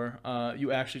 Whistleblower.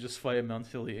 You actually just fight a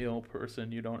mentally ill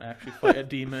person. You don't actually fight a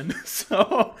demon.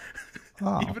 So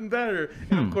even better.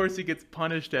 And of course, he gets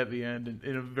punished at the end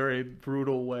in a very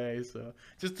brutal way. So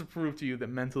just to prove to you that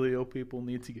mentally ill people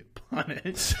need to get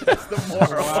punished. That's the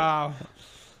moral. Wow.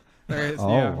 There is,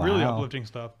 really wow. uplifting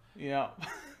stuff. Yeah.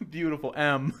 Beautiful.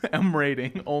 M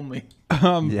rating only.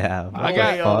 Yeah. What I the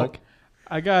got- fuck?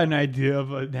 I got an idea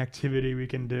of an activity we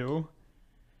can do.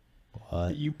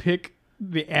 What? You pick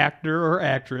the actor or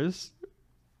actress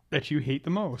that you hate the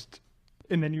most,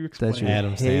 and then you explain. That you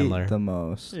Adam hate Sandler. the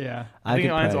most. Yeah. I think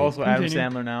could mine's probably- also Adam Continue.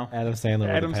 Sandler now. Adam Sandler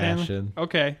Adam with a Sandler. passion.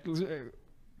 Okay.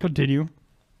 Continue.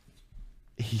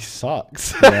 He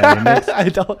sucks. Yeah, he makes- I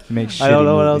don't. He makes I don't shitty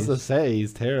know what else movies. to say.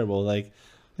 He's terrible. Like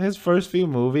his first few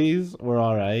movies were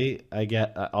all right. I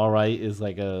get all right is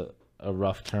like a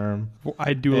rough term. Well,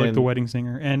 I do like And- The Wedding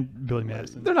Singer and Billy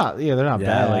Madison. They're not. Yeah, they're not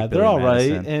Yeah, I bad. like They're Billy all right.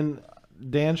 Madison. And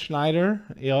Dan Schneider,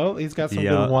 he's got some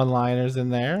Yeah. good one-liners in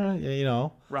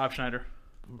there. Rob Schneider.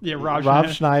 Yeah, Rob Rob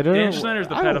Schneider. Dan Schneider's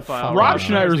the I don't pedophile. fucking Rob know.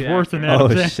 Schneider's the worse than actor.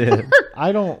 Adam Oh Sandler. shit.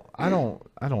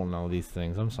 I don't know these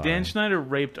things. I'm sorry. Dan Schneider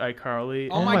raped iCarly.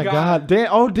 Oh Oh my my God.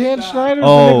 God. Dan Schneider's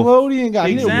Oh. the Nickelodeon guy.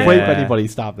 He didn't Exactly. rape Yeah. anybody.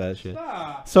 Stop that shit.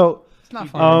 So, It's not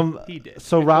funny. He did.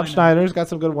 so Rob Actually, no. Schneider's got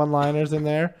some good one-liners in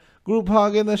there. Group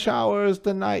hug in the showers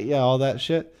tonight. Yeah, all that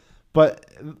shit. But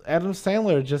Adam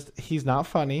Sandler he's not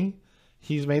funny.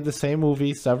 He's made the same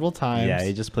movie several times. Yeah,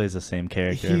 he just plays the same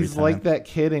character. He's every like time. that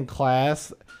kid in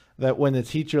class that when the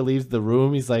teacher leaves the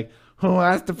room, he's like, Who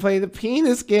wants to play the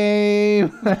penis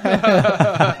game?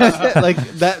 Like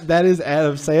that is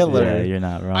Adam Sandler. Yeah, you're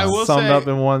not wrong. I will summed say- up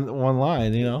in one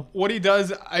line, you know. What he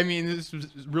does, I mean, this was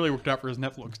really worked out for his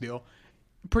Netflix deal.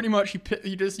 Pretty much,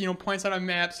 he just points out a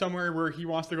map somewhere where he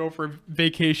wants to go for a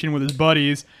vacation with his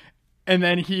buddies, and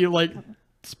then he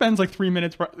spends 3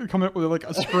 minutes coming up with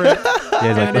a script. Yeah, he's like,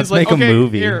 And let's he's make a okay,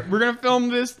 movie. Here, we're gonna film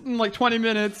this in 20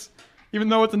 minutes, even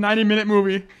though it's a 90-minute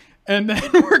movie, and then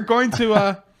we're going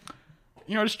to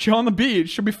just chill on the beach.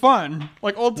 Should be fun,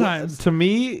 like old times. To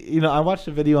me, I watched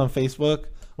a video on Facebook,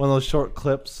 one of those short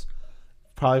clips,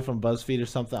 probably from BuzzFeed or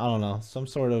something. I don't know, some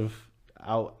sort of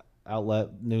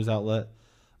news outlet,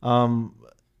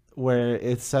 where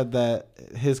it said that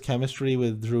his chemistry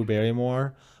with Drew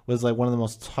Barrymore was one of the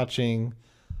most touching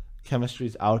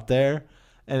chemistries out there.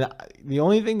 And the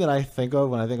only thing that I think of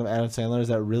when I think of Adam Sandler is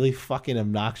that really fucking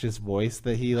obnoxious voice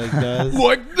that he does.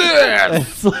 Like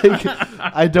this. It's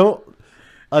I don't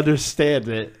understand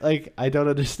it. I don't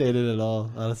understand it at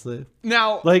all, honestly.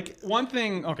 Now, one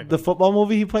thing. Okay, The football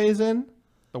movie he plays in?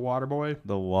 the water boy.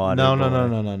 The water.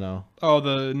 No. Oh,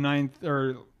 the ninth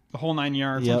or the whole 9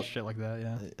 yards. Yep. Some shit like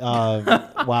that.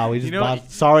 Yeah. Wow, we just You know- bought.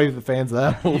 Sorry for the fans of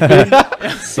that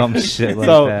movie. Some shit like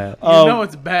So, that. You know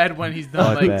it's bad when he's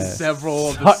done Fuck that. several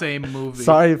of the same movie.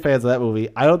 Sorry fans of that movie.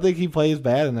 I don't think he plays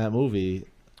bad in that movie.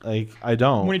 I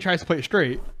don't. When he tries to play it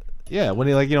straight. Yeah, when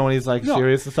he when he's No,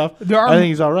 serious and stuff, there are- I think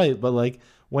he's all right. But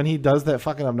when he does that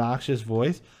fucking obnoxious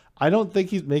voice, I don't think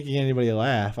he's making anybody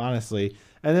laugh, honestly.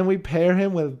 And then we pair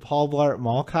him with Paul Blart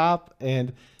Mall Cop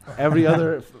and every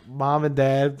other mom and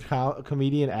dad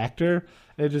comedian actor,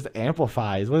 and it just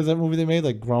amplifies. What is that movie they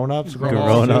made? Grown Ups.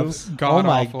 Grown-Ups. Oh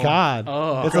my God-awful. god,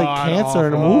 Oh. it's like cancer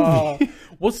in a movie.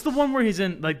 What's the one where he's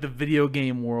in the video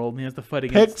game world and he has to fight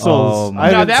against Pixels. Oh my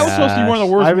I Now haven't that was supposed to be one of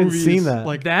the worst I haven't movies. seen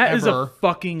that. That is ever. a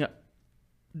fucking.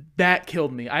 That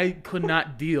killed me. I could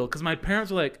not deal because my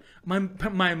parents were like,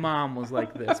 my mom was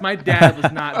like this. My dad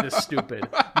was not this stupid.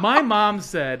 My mom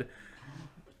said,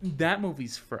 that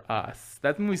movie's for us.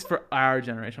 That movie's for our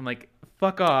generation. I'm like,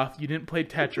 fuck off. You didn't play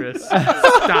Tetris.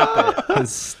 Stop it.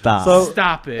 Stop. So-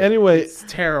 Stop it. Anyway, it's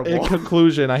terrible. In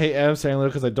conclusion, I hate Adam Sandler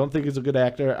because I don't think he's a good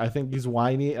actor. I think he's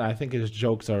whiny, and I think his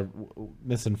jokes are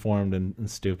misinformed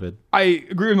and stupid. I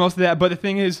agree with most of that, but the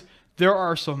thing is, there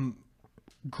are some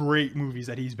great movies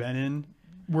that he's been in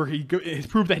where it's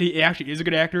proved that he actually is a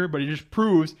good actor, but he just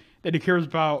proves that he cares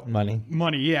about Money.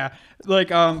 Money, yeah.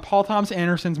 Paul Thomas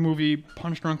Anderson's movie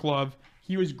Punch Drunk Love.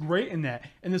 He was great in that.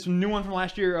 And this new one from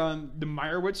last year, The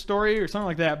Meyerowitz Story or something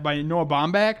like that by Noah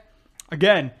Baumbach.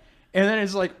 Again. And then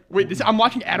it's I'm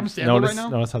watching Adam Sandler right now.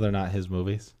 Notice how they're not his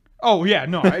movies. Oh, yeah,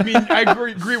 no. I mean, I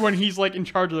agree when he's in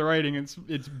charge of the writing. It's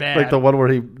bad. Like the one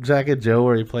where Jack and Joe,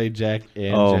 where he played Jack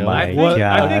and Oh Joe. my I think, God.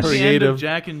 I think the end creative. of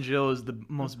Jack and Jill is the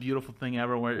most beautiful thing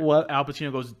ever. Where What? Al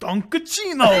Pacino goes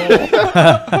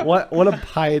Dunkachino. What a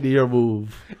pioneer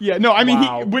move! Yeah, no, I mean,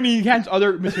 Wow. when he has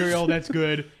other material that's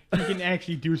good, he can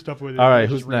actually do stuff with it. All right,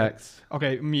 It's who's just rare. next?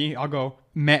 Okay, me. I'll go.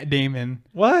 Matt Damon.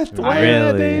 What? Why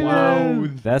Matt Really? Damon? Wow.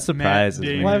 That surprises Matt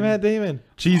me. Damon. Why Matt Damon?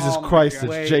 Jesus Oh my Christ! God.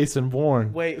 It's Wait. Jason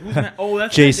Bourne. Wait, who's Matt? Oh,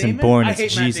 that's Jason Matt Damon? Bourne I is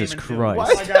hate Matt Jesus Damon, too.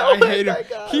 Christ. Oh my God, I hate him.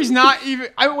 He's not even.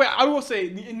 I will say,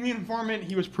 in The Informant,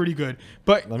 he was pretty good.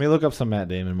 But Let me look up some Matt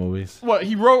Damon movies. what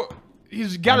he wrote,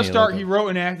 he's got I to need to start. look He up. wrote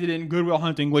and acted in Good Will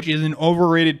Hunting, which is an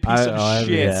overrated piece of I haven't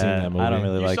shit. seen that movie. I don't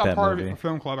really You like saw that part movie. of it for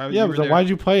Film Club. Yeah, you but were then there. why'd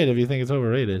you play it if you think it's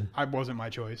overrated? I wasn't my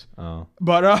choice. Oh,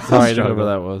 But sorry, Struggle. whoever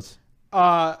that was.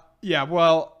 yeah,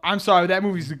 well, I'm sorry, that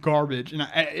movie's garbage, and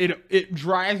it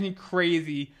drives me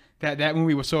crazy that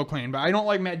movie was so acclaimed. But I don't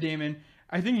like Matt Damon.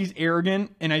 I think he's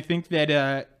arrogant, and I think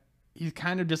that he's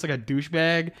kind of just like a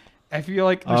douchebag. I feel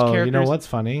like there's characters. You know what's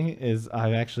funny is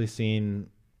I've actually seen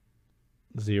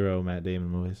 0 Matt Damon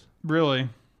movies. Really?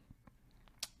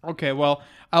 Okay, well,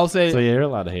 I'll say So yeah, you're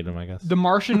allowed to hate him, I guess. The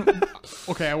Martian.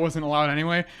 Okay, I wasn't allowed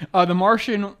anyway. The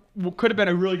Martian could have been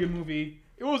a really good movie.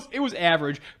 It was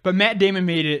average, but Matt Damon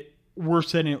made it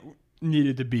worse than it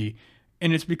needed to be,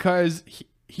 and it's because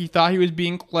he thought he was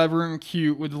being clever and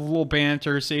cute with a little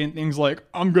banter, saying things like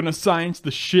 "I'm gonna science the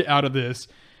shit out of this,"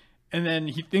 and then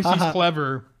he thinks he's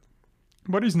clever,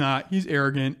 but he's not. He's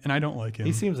arrogant, and I don't like him.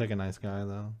 He seems like a nice guy,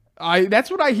 though. That's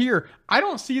what I hear. I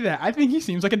don't see that. I think he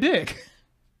seems like a dick.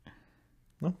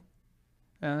 No.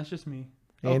 Yeah, that's just me.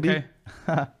 Andy?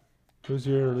 Okay, Who's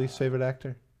your least favorite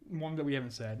actor? one that we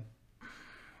haven't said.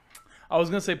 I was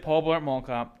gonna say Paul Blart Mall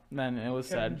Cop, then it was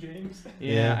said. James.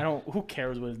 Yeah, Yeah. I don't. Who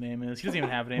cares what his name is? He doesn't even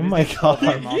have a name. Oh His my name's Paul God.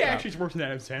 Blart Mall He Cop. actually works in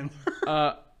Adam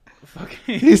Sandler.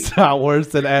 fucking. He's not worse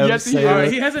than Adam Yes, he is. All right,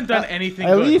 Sandler. he hasn't done anything.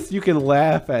 At good. least you can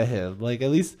laugh at him. Like at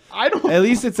least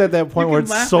it's at that point You where can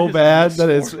laugh it's at so his bad that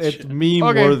it's misfortune. meme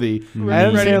Okay. worthy. Memes.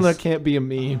 Adam Ready? Sandler can't be a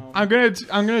meme. I'm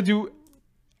gonna do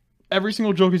every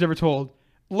single joke he's ever told.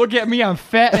 Look at me, I'm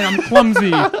fat and I'm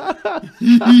clumsy.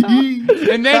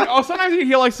 And then sometimes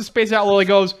he likes to space out a little. He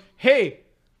goes, "Hey,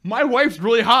 my wife's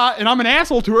really hot and I'm an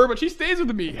asshole to her, but she stays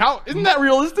with me. How isn't that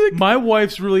realistic?" My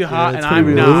wife's really hot it's and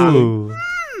pretty I'm not.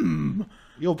 Ooh.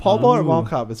 Yo, Paul Blart Mall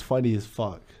Cop is funny as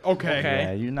fuck. Okay. Okay.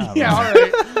 Yeah, you're not. Yeah. wrong. All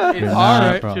right. It's You're All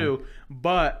not right. wrong. too.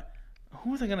 But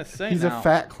who was I gonna say? He's now? a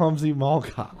fat, clumsy mall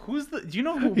cop. Who's the? Do you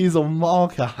know who? He's a mall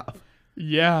cop.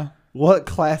 Yeah. What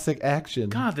classic action?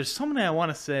 God, there's so many I want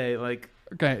to say. Like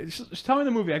Okay. Just tell me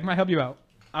the movie. I might help you out.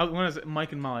 I want to say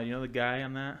Mike and Molly. You know the guy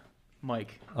on that?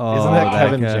 Mike. Oh, Isn't that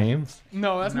Kevin guy. James?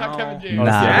 No, that's not No. Kevin James. Oh,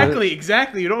 Nah.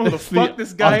 Exactly. You don't know who the It's the fuck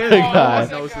this guy is. other No guy. one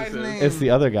knows What's that this guy's is. name? It's the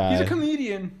other guy. He's a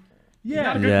comedian. He's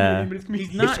not a good Yeah. comedian, but he's a comedian.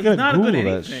 He's not. just He's gonna not a good Google that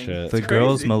anything. shit. The It's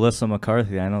girl's crazy. Melissa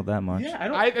McCarthy. I know that much. Yeah, I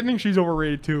don't. I think she's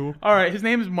overrated too. All right, his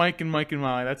name is Mike and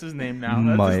Molly. That's his name now.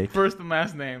 That's Mike. his first and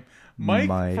last name. Mike,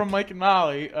 Mike. from Mike and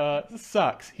Molly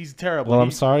sucks. He's terrible. Well, I'm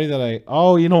He- sorry that I.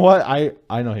 Oh, you know what? I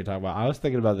know who you're talking about. I was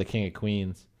thinking about the King of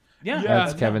Queens. Yeah. Yeah.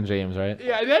 That's Kevin James, right?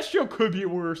 Yeah, that show could be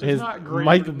worse. It's His not great. but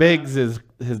Mike it's Biggs not. is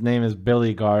his name is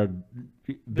Billy Gardell.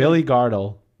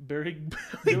 Barry.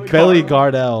 Billy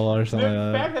Gardell or The something.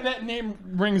 like fact that. that name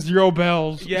rings 0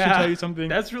 bells should Yeah. tell you something.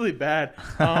 That's really bad.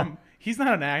 He's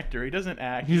not an actor. He doesn't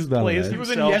act. He's he not an plays actor. he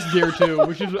was in himself. Yes Dear too,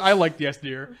 which is I liked Yes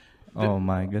Dear. Oh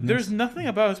my goodness. There's nothing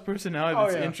about his personality Oh,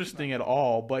 that's yeah. interesting at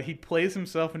all, but he plays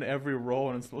himself in every role,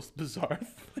 and it's the most bizarre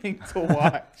thing to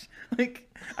watch. Like,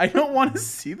 I don't want to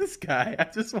see this guy. I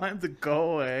just want him to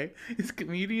go away.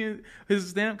 His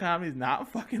stand-up comedy is not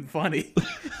fucking funny.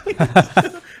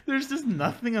 There's just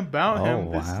nothing about Oh,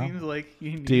 him that wow. seems like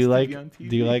he needs Do you to like be on TV.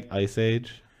 Do you like Ice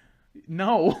Age?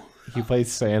 No. He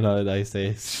plays Santa in Ice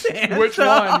Age. Which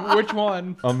one? Which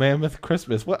one? A Mammoth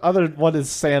Christmas. What other one is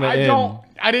Santa I in? don't.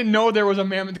 I didn't know there was a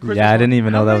Mammoth Christmas. yeah, I didn't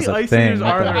even How know that many was a Ice thing. Ages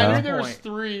What are the there? I hell? knew there was Point.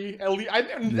 3. At least I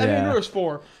didn't know Yeah. there was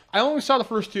 4. I only saw the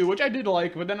first 2, which I did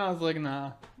like, but then I was like,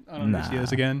 nah, I don't need to see Nah.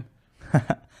 this again.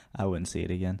 I wouldn't see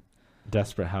it again.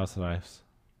 Desperate Housewives.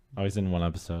 Oh, he's in one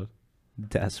episode.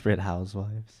 Desperate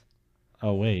Housewives.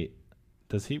 Oh wait,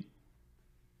 does he?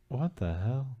 What the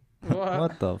hell?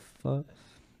 What the fuck?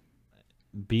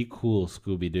 Be cool,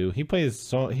 Scooby Doo. He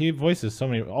plays he voices so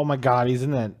many. Oh my God, he's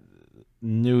in that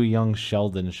new Young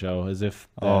Sheldon show. As if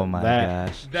Oh my that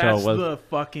gosh. That's was- the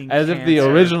fucking as if the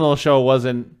cancer. original show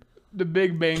wasn't The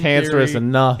Big Bang cancerous Theory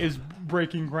enough. is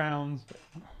breaking grounds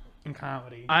in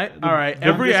comedy. All right, I'm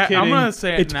just I'm kidding. gonna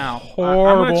say it It's now. I'm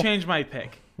horrible. gonna change my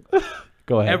pick.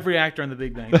 Go ahead. Every actor on The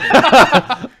Big Bang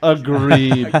Theory.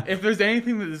 Agreed. If there's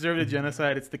anything that deserved a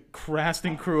genocide, it's the cast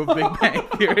and crew of Big Bang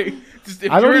Theory. Just,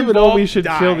 if I don't you're even know if we involved, should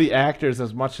die. kill the actors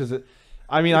as much as it.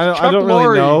 I mean, It's I Chuck don't really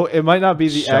Lorre. know. It might not be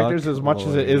the Chuck actors as much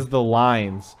as it Lorre. is the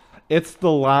lines. It's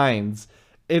the lines.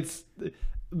 It's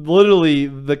literally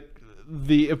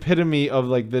the epitome of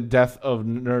like the death of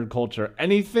nerd culture.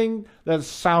 Anything that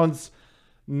sounds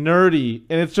nerdy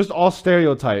and it's just all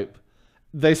stereotype.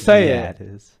 They say Yeah, it. it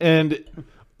is. And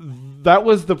that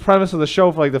was the premise of the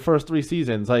show for like the first 3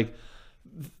 seasons. Like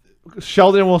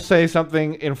Sheldon will say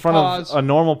something in front Pause. of a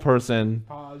normal person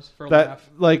Pause for a that laugh.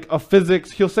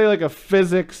 like he'll say like a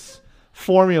physics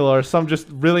formula or some just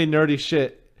really nerdy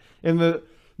shit, and the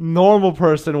normal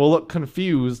person will look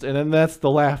confused, and then that's the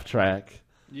laugh track.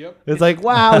 Yep. It's like,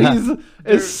 wow, he's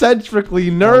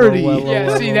eccentrically nerdy. Hello, Yeah,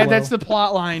 hello, see hello. that's the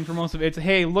plot line for most of it. It's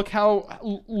hey, look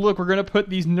we're gonna put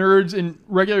these nerds in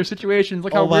regular situations.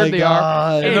 Look how Oh my weird they God.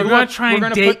 are. And Hey, they're look, gonna try we're and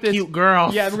gonna date put this, cute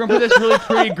girls. Yeah, we're gonna put this really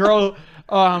pretty girl,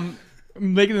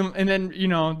 making them, and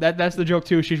then that's the joke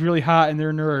too. She's really hot and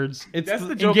they're nerds. That's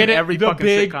the And joke get in it, every the fucking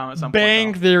Big sitcom at some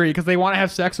Bang point. though. Theory because they want to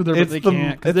have sex with her but they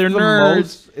can't because they're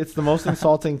nerds. It's the most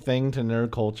insulting thing to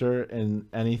nerd culture and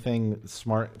anything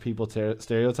smart people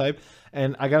stereotype.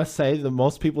 And I gotta say, the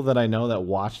most people that I know that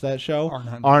watch that show Are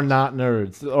are not not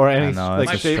nerds or any know, like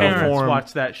My it's shape or parents form.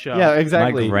 watch that show. Yeah,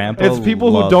 exactly. My grandpa It's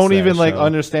people who loves don't that even like show.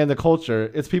 understand the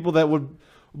culture. It's people that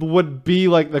would be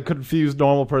like the confused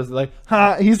normal person, like,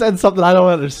 "Ha, he said something I don't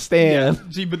understand."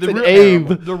 See, but It's the an real, Abe.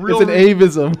 the real It's an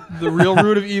Abeism. the real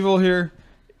root of evil here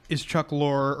is Chuck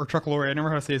Lorre. I never know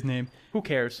how to say his name. Who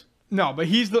cares? No, but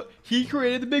he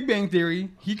created the Big Bang Theory.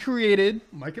 He created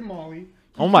Mike and Molly. He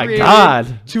Oh my created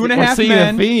God! Two and a We're Half seeing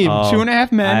Men. a theme. Oh,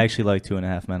 2.5 Men. I actually like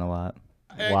 2.5 Men a lot.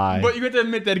 Why? But you have to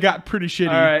admit that it got pretty shitty.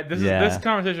 All right, Yeah. this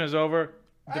conversation is over.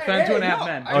 Defend Hey, 2.5 no.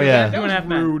 Men. Oh, yeah. that Two and a was half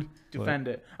men. rude. Defend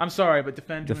it. I'm sorry, but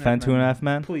defend 2.5 Defend Men. 2.5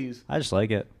 Men? Please. I just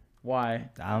like it. Why?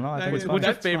 I don't know. I think What's it's What's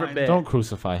fun. your favorite fine. bit? Don't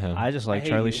crucify him. I just like hate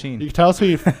Charlie you. Sheen. You can tell us who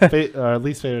your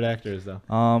least favorite actor is, though.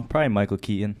 Probably Michael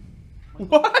Keaton.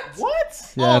 What?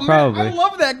 What? Yeah, oh, probably. Man, I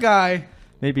love that guy.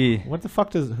 Maybe. What the fuck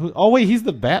does? Who? Oh wait, he's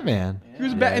the Batman. He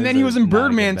was Yeah, and then he was in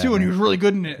Birdman too, and he was really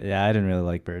good in it. Yeah, I didn't really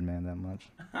like Birdman that much.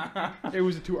 It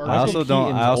was too I artsy. also don't.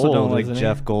 Keaton's I also old, don't like isn't he?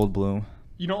 Jeff Goldblum.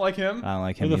 You don't like him? I don't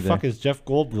like Who him the either. fuck is Jeff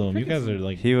Goldblum? You guys are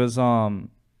like. He was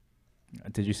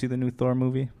Did you see the new Thor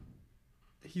movie?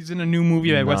 He's in a new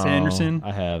movie by Wes No, Anderson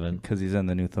I haven't. Because he's in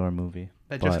the new Thor movie.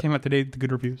 that just But came out today. The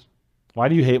good reviews. Why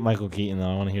do you hate Michael Keaton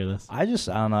though? I want to hear this. I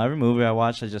don't know. Every movie I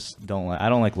watch, I just don't like. I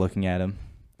don't like looking at him.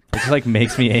 It just like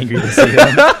makes me angry to see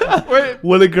him. Wait,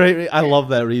 What a great! I love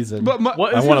that reason. but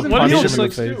What I is want his- to what punch is him his- in the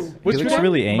looks face. too. He looks one?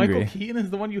 really angry. Michael Keaton is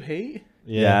the one you hate?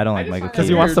 Yeah, I don't like just Michael find Because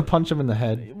Keaton. he wants to Weird. punch him in the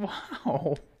head.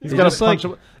 Wow. He's He got to just, punch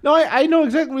him. No, I know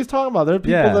exactly what he's talking about. There are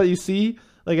people Yeah. that you see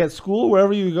like at school,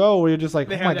 wherever you go, where you're just like,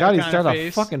 They oh have my that god, he's kind of got a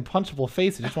face. fucking punchable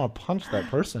face. I just want to punch that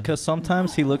person. Because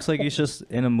sometimes he looks like he's just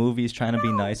in a movie, he's trying to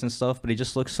be nice and stuff, but he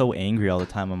just looks so angry all the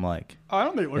time. I'm like, Oh, I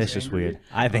don't think it looks it's just angry. weird.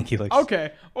 I think he looks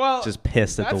Okay, well, just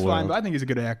pissed at that's the fine. world. But I think he's a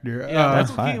good actor. Yeah,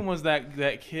 that's Michael fine. Keaton was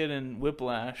that kid in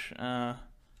Whiplash.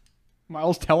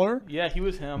 Miles Teller. Yeah, he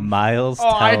was him. Miles. Oh,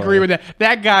 I Teller. agree with that.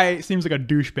 That guy seems like a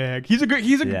douchebag. He's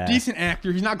a Yeah. decent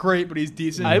actor. He's not great, but he's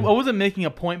decent. I wasn't making a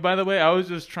point, by the way. I was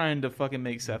just trying to fucking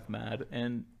make Seth mad,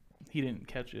 and he didn't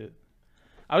catch it.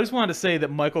 I just wanted to say that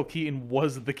Michael Keaton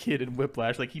was the kid in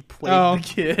Whiplash. Like, he played Oh. the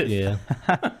kid. Yeah,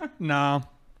 Nah,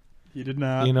 he did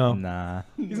not. you know, Nah.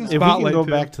 He's in if we can Spotlight go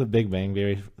too. back to the Big Bang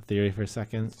Theory for a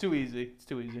second, It's too easy. It's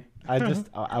too easy.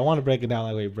 I want to break it down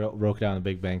like we broke down the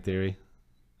Big Bang Theory.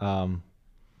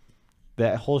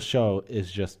 That whole show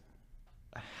is just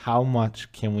how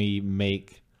much can we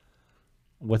make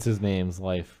what's his name's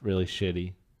life really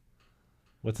shitty?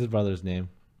 What's his brother's name?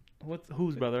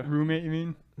 Whose brother? Roommate, you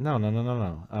mean? No.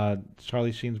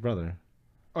 Charlie Sheen's brother.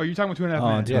 Oh, you're talking about 2.5 Oh,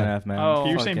 Men. Two and a Half Men. Oh, Okay,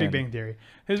 you're saying Big Fucking- Bang Theory.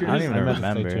 His, I don't his, even I meant to say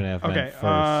remember. 2.5 Men Okay,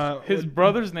 first. his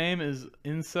brother's name is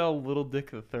Incel Little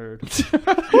Dick the Third.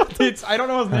 I don't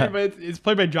know his name, but it's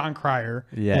played by John Cryer.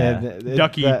 Yeah.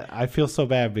 Ducky. I feel so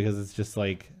bad because it's just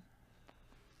like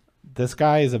this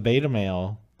guy is a beta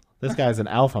male. This guy's an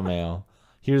alpha male.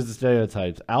 Here's the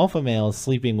stereotypes. Alpha male is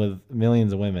sleeping with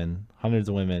millions of women, hundreds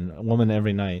of women, a woman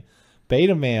every night.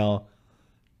 Beta male,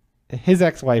 his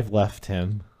ex-wife left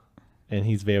him, and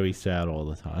he's very sad all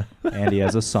the time. And he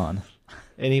has a son.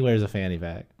 And he wears a fanny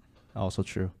pack Also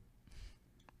true.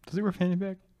 Does he wear a fanny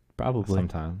pack? Probably.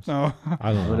 sometimes. No. I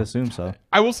I don't would know. assume so.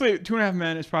 I will say 2.5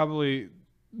 Men is probably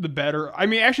the better. I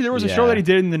mean, actually, there was a show Yeah. that he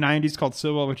did in the 90s called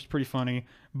Civil, which is pretty funny.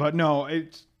 But no,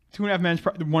 it's 2.5 Men is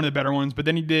probably one of the better ones. But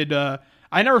then he did.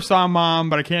 I never saw Mom,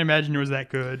 but I can't imagine it was that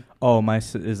good. Oh,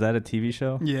 is that a TV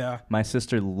show? Yeah. My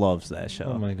sister loves that show.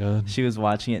 Oh my god. She was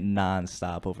watching it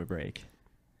nonstop over break.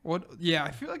 What? Yeah,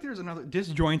 I feel like there's another.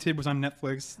 Disjointed was on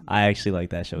Netflix. I actually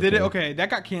like that show. Did it? too. Okay, that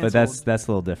got canceled. But that's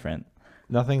a little different.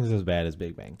 Nothing's as bad as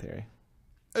Big Bang Theory.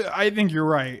 I think you're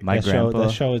right. My grandpa,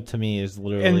 That show to me is And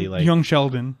literally like Young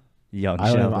Sheldon. young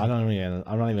I'm Sheldon. not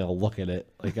even gonna look at it.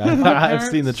 Like I've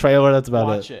seen the trailer. That's about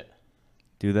Watch it. it.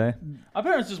 Do they? My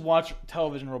parents just watch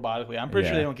television robotically. I'm pretty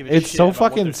sure Yeah. they don't give a It's shit so about what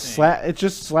fucking they're seeing. It's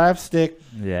just slapstick.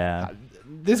 Yeah.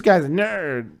 This guy's a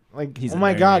nerd. Like, He's oh a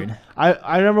my nerd. god!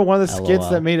 I remember one of the skits LOL.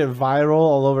 that made it viral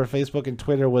all over Facebook and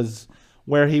Twitter was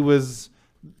where he was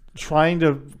trying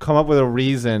to come up with a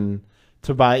reason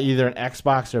to buy either an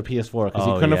Xbox or a PS4 because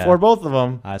he Oh, couldn't yeah. afford both of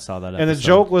them. I saw that. And the episode.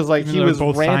 joke was like Even he though was they're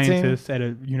both ranting. scientists at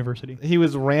a university. He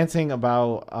was ranting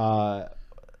about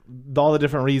all the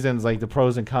different reasons, like the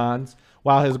pros and cons,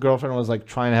 while his girlfriend was like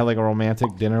trying to have like a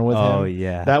romantic dinner with him. Oh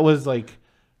yeah. That was like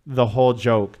the whole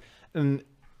joke. And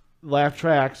laugh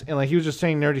tracks, and like he was just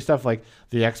saying nerdy stuff like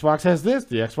the Xbox has this,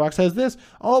 the Xbox has this,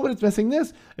 oh, but it's missing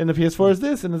this, and the PS4 is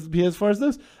this, and the PS4 is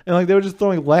this, and like they were just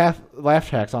throwing laugh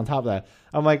tracks on top of that.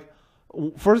 I'm like,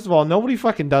 first of all, nobody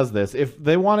fucking does this. If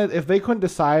they couldn't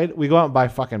decide, we go out and buy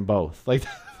fucking both. Like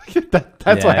that's Yeah,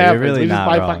 what you're happens. really We just not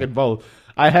buy wrong. fucking both.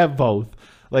 I have both.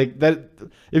 Like that.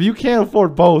 If you can't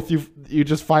afford both, you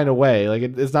just find a way. Like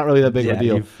it's not really that big of a Yeah,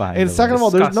 deal. you find And a second way. of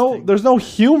all, Disgusting. there's no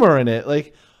humor in it.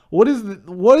 Like what is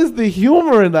the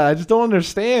humor in that? I just don't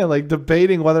understand. Like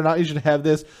debating whether or not you should have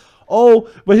this. Oh,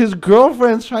 but his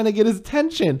girlfriend's trying to get his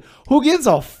attention. Who gives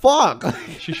a fuck?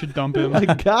 She should dump him.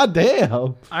 Like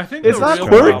goddamn, I think it's the not real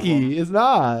quirky. problem- It's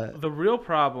not. The real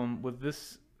problem with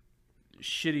this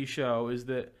shitty show is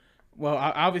that, well,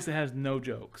 obviously it has no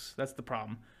jokes. That's the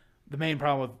problem. The main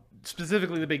problem with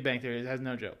specifically the Big Bang Theory is it has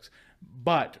no jokes.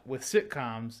 But with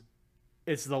sitcoms,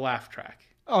 it's the laugh track.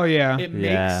 Oh yeah. It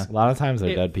Yeah. makes A lot of times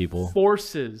they're it dead people.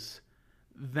 forces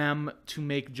them to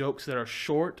make jokes that are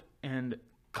short and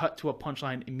cut to a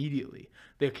punchline immediately.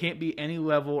 There can't be any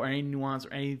level or any nuance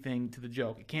or anything to the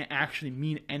joke. It can't actually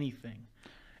mean anything.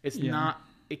 It's not.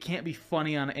 It can't be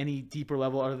funny on any deeper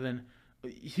level other than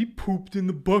he pooped in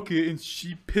the bucket and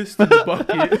she pissed in the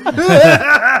bucket.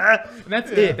 And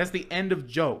that's it. That's the end of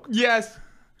joke. Yes.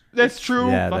 That's true.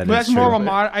 Yeah, but that that's is more true. of a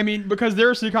mod. I mean, because there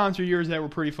are sitcoms for years that were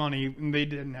pretty funny, and they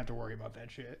didn't have to worry about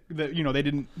that shit. They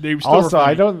didn't. They still Also, were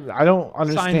I funny. don't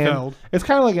understand. Seinfeld. It's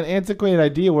kind of like an antiquated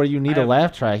idea where you need a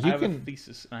laugh track. I You have a can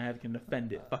thesis and I can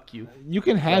defend it. Fuck you.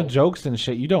 have jokes and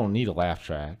shit. You don't need a laugh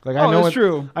track. Like Oh, I know that's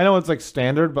true. I know it's like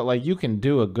standard, but like you can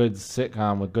do a good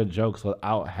sitcom with good jokes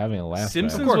without having a laugh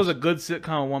Simpsons track. was a good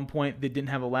sitcom at one point. They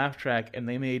didn't have a laugh track, and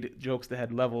they made jokes that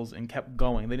had levels and kept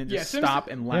going. They didn't just stop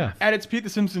and laugh. At its peak, The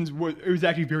Simpsons was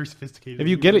actually very sophisticated. If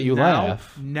you get it, you Now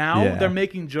laugh. Yeah. they're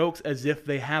making jokes as if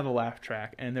they have a laugh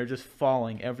track, and they're just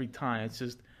falling every time. It's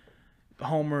just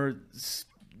Homer.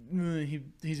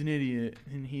 He's an idiot,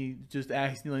 and he just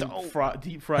accidentally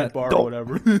deep fried bar or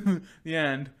whatever. The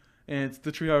end, and it's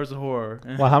the 3 hours of horror.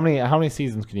 Well, how many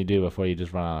seasons can you do before you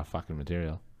just run out of fucking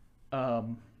material?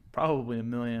 Probably a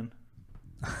million.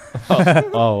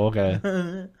 Oh,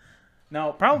 okay.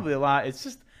 No, probably a lot. It's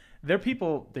just their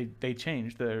people. They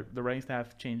changed. The writing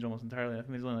staff changed almost entirely. I think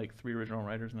there's only like 3 original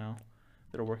writers now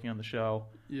that are working on the show.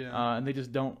 Yeah. And they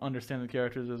just don't understand the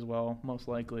characters as well, most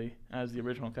likely, as the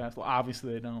original cast. Well,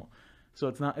 obviously they don't. So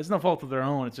it's no fault of their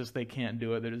own. It's just they can't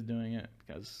do it. They're just doing it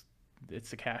because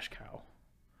it's a cash cow.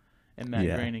 And Matt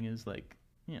Groening is like,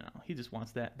 he just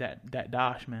wants that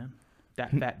dosh, man.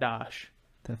 That fat dosh.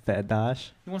 The fat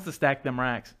dash. He wants to stack them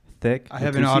racks. Thick. I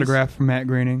have an autograph from Matt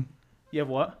Groening. You have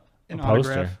what? An A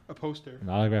poster. autograph. A poster. An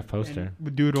autograph poster. And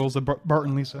with doodles of Bart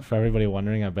and Lisa. For everybody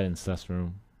wondering, I've been in Seth's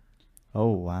room. Oh,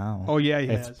 wow. Oh, yeah, he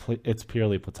has. It's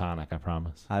purely platonic, I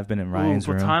promise. I've been in Ryan's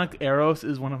room. Platonic Eros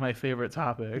is one of my favorite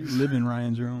topics. Live in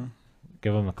Ryan's room.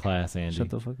 Give him a class, Andy. Shut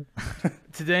the fuck up.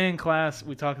 Today in class,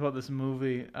 we talked about this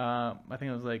movie. I think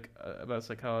it was like about a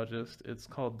psychologist. It's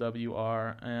called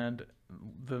WR, and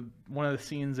one of the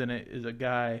scenes in it is a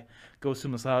guy goes to a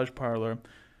massage parlor,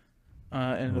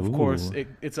 and of course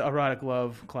it's an erotic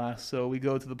love class. So we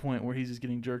go to the point where he's just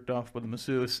getting jerked off by the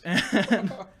masseuse,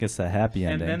 and Gets the happy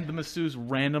ending. then the masseuse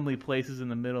randomly places in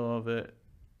the middle of it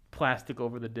plastic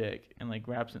over the dick and like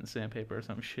wraps it in sandpaper or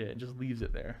some shit and just leaves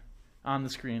it there on the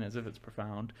screen as if it's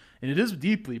profound. And it is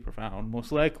deeply profound,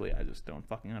 most likely. I just don't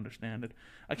fucking understand it.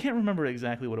 I can't remember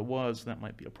exactly what it was. So that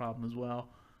might be a problem as well.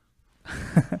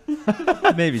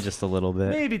 Maybe just a little bit.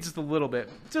 Maybe just a little bit.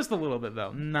 Just a little bit,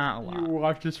 though. Not a lot. You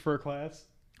watched this for a class?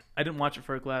 I didn't watch it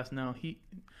for a class, no.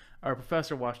 Our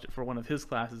professor watched it for one of his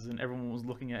classes, and everyone was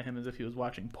looking at him as if he was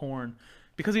watching porn.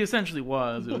 Because he essentially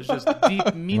was. It was just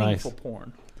deep, meaningful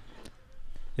porn.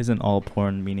 Isn't all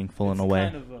porn meaningful in a way?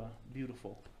 It's kind of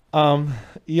beautiful.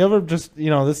 You ever just,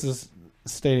 this is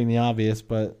stating the obvious,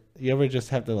 but you ever just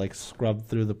have to like scrub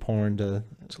through the porn to,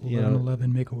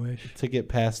 11, make a wish. to get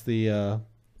past the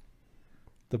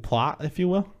plot, if you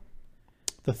will,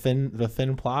 the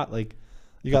thin plot? Like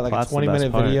you got like a plot's the 20-minute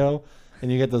best part. video,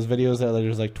 and you get those videos that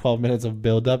there's like 12 minutes of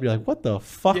build up. You're like, what the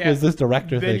fuck is this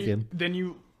director thinking? Then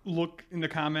you look in the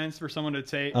comments for someone to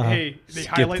say, Uh-huh. hey, they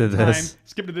Skip highlight to the time. this.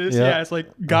 Skip to this. Yeah. Yeah, it's like,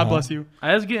 God bless you.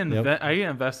 I just get Yep. I get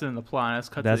invested in the plot. I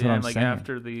just cut That's to the what end, I'm like saying.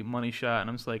 after the money shot, and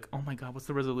I'm just like, oh my god, what's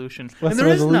the resolution? What's and the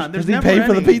there is resolution? none. There's Does he never pay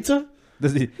for the any. pizza?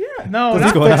 Does he? Yeah, no, Does not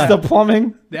he going fix on? the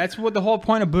plumbing? That's what the whole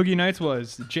point of Boogie Nights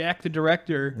was. Jack, the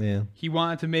director, Yeah. he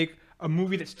wanted to make a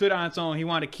movie that stood on its own. He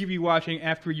wanted to keep you watching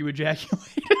after you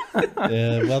ejaculated.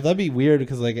 Yeah. Well, that'd be weird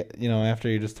because like after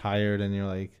you're just tired and you're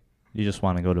like, You just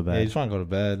want to go to you bed. just want to go to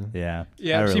bed. Yeah.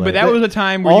 Yeah, I see, relate. but that was a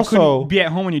time where Also- you couldn't be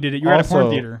at home when you did it. You were at a porn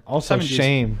theater. Also, 70s.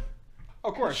 shame.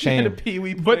 Of course. Shame. And a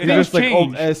Pee-wee But Playhouse. things Just like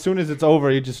change. as soon as it's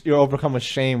over, you're overcome with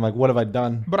shame. Like, what have I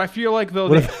done? But I feel like though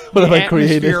What the, have- what the have I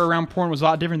created? atmosphere around porn was a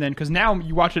lot different then, because now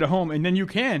you watch it at home and then you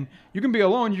can be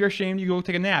alone. You're ashamed. You go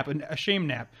take a nap, a shame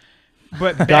nap.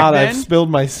 But back God, then, I've spilled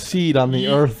my seed on the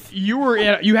earth. you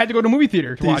had to go to a movie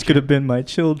theater to These watch could it. have been my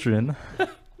children.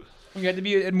 You had to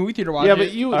be at a movie theater to watch Yeah, it.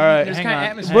 but you, All right, There's hang kind of on.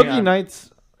 atmosphere. Hang Boogie on.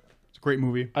 Nights. It's a great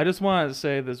movie. I just want to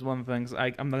say this one thing. 'Cause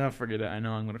I'm not gonna forget it. I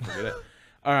know I'm gonna forget it.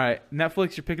 All right,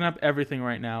 Netflix, you're picking up everything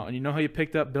right now, and you know how you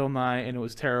picked up Bill Nye and it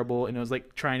was terrible and it was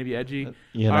like trying to be edgy.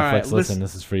 Yeah, All Netflix. right, listen,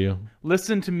 this is for you.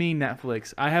 Listen to me,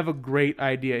 Netflix. I have a great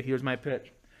idea. Here's my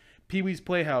pitch. Pee-wee's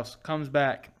Playhouse comes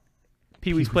back.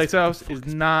 Pee-wee's Playhouse is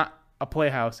not a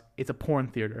playhouse. It's a porn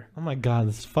theater. Oh my God,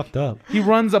 this is fucked up. He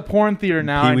runs a porn theater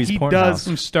now, and Pee-wee's he Porn does House.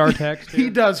 Some Star Text.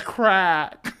 he does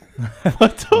crack.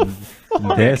 What the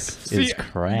fuck? This is You're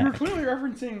crap. clearly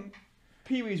referencing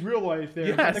Pee-wee's real life there.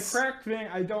 Yes. But the crack thing,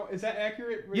 is that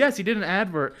accurate? Yes, he did an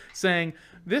advert saying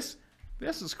this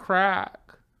is crack.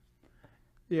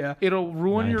 Yeah. It'll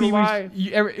ruin your Pee-wee's-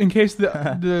 life. In case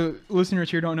the listeners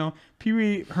here don't know, Pee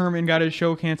Wee Herman got his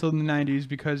show canceled in the 90s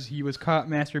because he was caught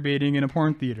masturbating in a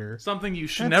porn theater. Something you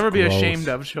should That's never be gross. ashamed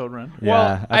of, children.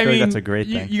 Yeah, I feel like that's a great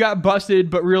you, thing. You got busted,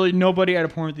 but really nobody at a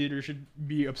porn theater should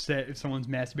be upset if someone's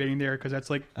masturbating there because that's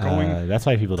like going. That's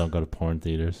why people don't go to porn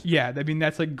theaters. Yeah, I mean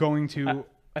that's like going to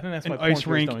I think that's an why porn ice theaters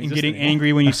rink don't and exist getting anymore.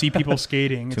 angry when you see people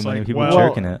skating. Too It's many like, people well,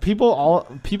 jerking it. People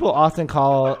often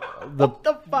call the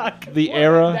Fuck. the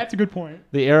era That's a good point.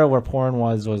 the era where porn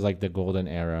was like the golden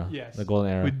era. Yes, The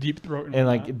golden era. with Deep Throat And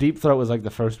like whatnot. Deep Throat was like the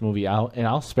first movie out, and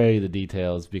I'll spare you the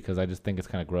details because I just think it's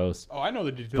kind of gross. Oh, I know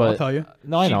the detail. But I'll tell you.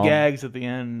 No, I She know. gags at the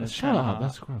end. It's Shut kinda- up.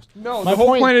 That's gross. No, My the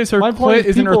whole point is her my point clit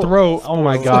is in her people- throat. Oh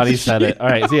my god, he said it. All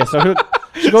right, so yeah, so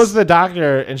she goes to the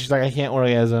doctor and she's like, I can't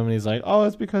orgasm, and he's like, oh,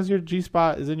 it's because your G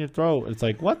spot is in your throat. It's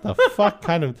like, what the fuck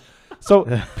kind of? So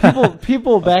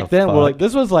people back then were like,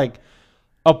 this was like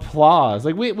applause.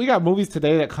 Like we got movies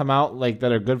today that come out like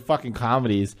that are good fucking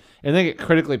comedies, and they get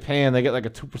critically panned. They get like a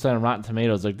 2% on Rotten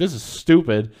Tomatoes. Like this is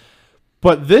stupid.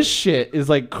 But this shit is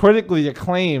like critically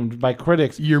acclaimed by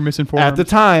critics. You're misinformed. At the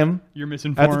time,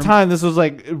 this was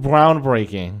like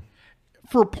groundbreaking.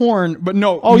 For porn, but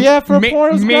no. Oh, yeah, for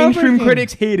porn, it's mainstream groundbreaking.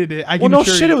 critics hated it. I Well, can no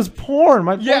assure shit, you. it was porn.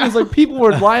 My point Yeah. is like people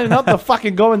were lining up to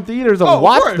fucking go in theaters and of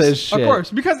watch course, this shit. Of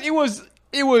course, because it was.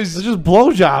 It's just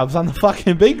blowjobs on the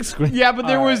fucking big screen. Yeah, but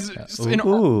there was.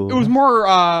 Ooh. It was more.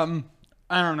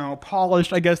 I don't know,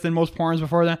 polished, I guess, than most porns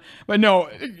before that. But no,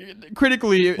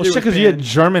 critically, Well, shit, because you had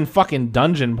German fucking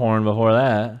dungeon porn before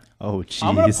that. Oh, jeez.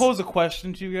 I'm gonna pose a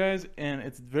question to you guys, and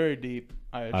it's very deep.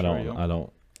 I assure you. I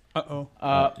don't. Uh-oh.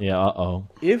 Yeah,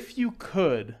 If you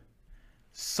could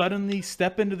suddenly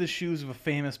step into the shoes of a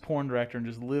famous porn director and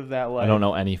just live that life, I don't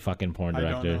know any fucking porn I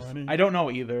directors. don't know any. I don't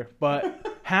know either, but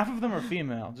half of them are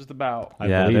female, just about.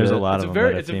 Yeah, believe there's it. a lot It's of a them. very,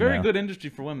 that are it's a very female. good industry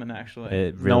for women, actually.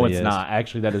 It really No, it's is. not.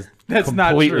 Actually, that is That's not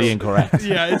completely true. incorrect.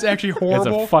 Yeah, it's actually It's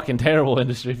horrible. a fucking terrible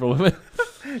industry for women.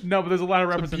 No, but there's a lot of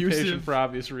representation abusive. for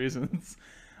obvious reasons.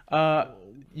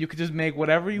 You could just make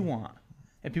whatever you want,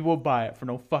 and people will buy it for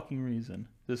no fucking reason,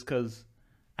 just because,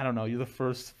 I don't know, you're the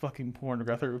first fucking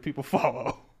pornographer people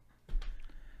follow.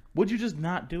 Would you just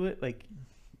not do it? Like,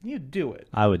 you'd do it.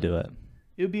 I would do it.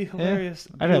 It would be hilarious.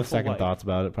 I'd have beautiful second life. thoughts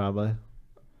about it, probably.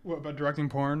 What about directing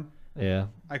porn? Yeah.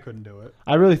 I couldn't do it.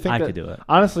 I really think I that, could do it.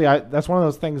 Honestly, that's one of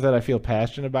those things that I feel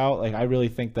passionate about. Like, I really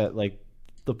think that, like,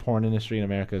 the porn industry in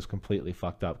America is completely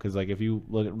fucked up. Because, like, if you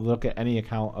look at any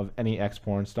account of any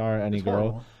ex-porn star, any It's girl,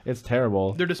 horrible. it's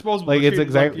terrible. They're disposable. Like, They're it's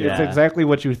treated like- exactly it's Yeah. exactly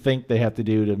what you think they have to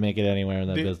do to make it anywhere in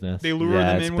the they, business. They lure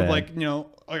Yeah, them it's in with bad. like, you know,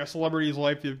 like a celebrity's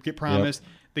life. They get promised.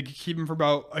 They keep them for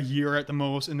about a year at the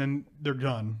most, and then they're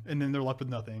done, and then they're left with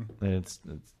nothing. And it's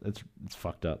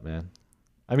fucked up, man.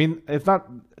 I mean, it's not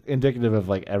indicative of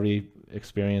like every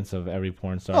experience of every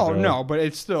porn star. Oh girl, no, but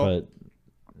it's still but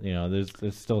you know, there's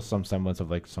still some semblance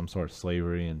of like some sort of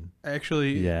slavery, and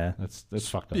actually. Yeah. it's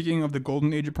fucked up. Speaking of the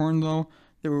golden age of porn, though,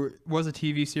 there was a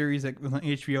TV series that was on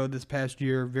HBO this past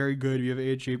year. Very good.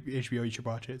 If you have HBO, you should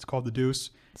watch it. It's called The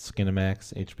Deuce.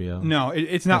 Skinamax, HBO. No,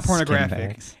 it's not That's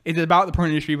pornographic. Skinamax. It's about the porn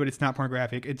industry, but it's not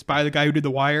pornographic. It's by the guy who did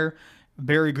The Wire.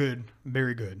 Very good.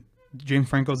 Very good. James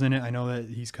Franco's in it. I know that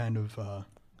he's kind of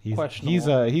He's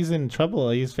in trouble.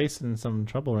 He's facing some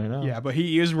trouble right now. yeah, but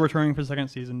he is returning for the second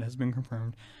season. Has been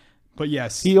confirmed. But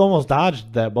yes, He almost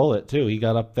dodged that bullet too. He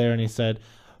got up there and he said,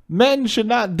 "Men should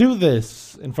not do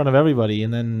this" in front of everybody,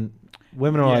 and then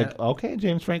women were Yeah. like, "Okay,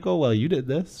 James Franco, well, you did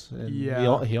this." And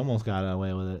Yeah. he almost got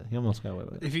away with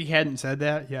it. if he hadn't said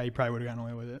that, yeah, he probably would have gotten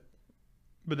away with it.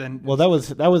 But then, Well, that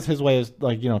was his way of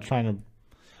like, you know, trying to,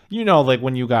 you know, like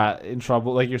when you got in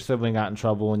trouble, like your sibling got in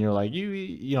trouble, and you're like, you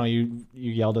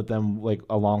yelled at them like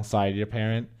alongside your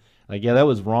parent, like, yeah, that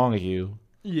was wrong of you.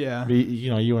 yeah, But, you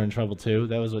know, you were in trouble too.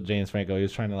 That was what James Franco. He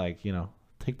was trying to like, you know,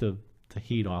 take the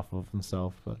heat off of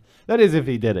himself. But that is if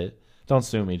he did it. Don't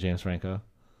sue me, James Franco.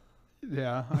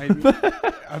 yeah,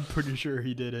 I'm pretty sure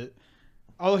he did it.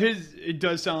 Oh, it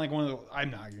does sound like one of the. I'm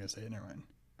not gonna say it. Never mind.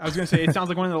 I was gonna say it sounds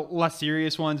like one of the less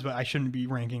serious ones, but I shouldn't be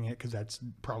ranking it because that's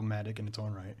problematic in its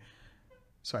own right.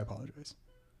 So I apologize.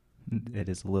 It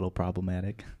is a little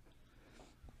problematic.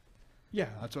 Yeah,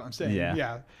 that's what I'm saying. Yeah.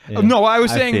 Yeah. Yeah. No, I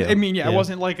was I saying. feel- I mean, yeah, it yeah.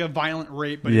 wasn't like a violent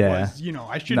rape, but Yeah. it was. You know,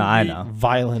 I shouldn't. No, I be, know.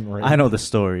 Violent rape. I know the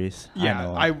stories. Yeah,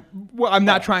 I know. I'm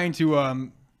not trying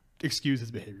to excuse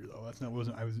his behavior though. That's not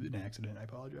wasn't. I was an accident. I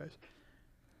apologize.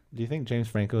 Do you think James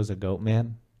Franco is a goat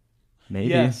man? Maybe.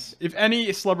 Yes. If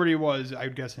any celebrity was, I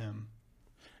would guess him.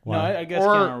 No, I guess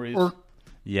Or- Keanu Reeves. or-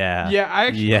 Yeah. Yeah, I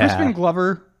actually Yeah. Crispin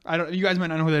Glover. I don't. You guys might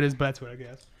not know who that is, but that's what I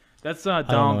guess. That's know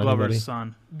Donald Glover's anybody.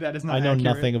 son. That is not. I know accurate.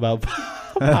 nothing about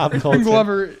pop Crispin culture.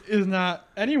 Glover is not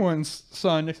anyone's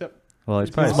son except Well, he's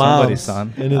probably His somebody's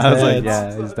mom's son. and his I was like,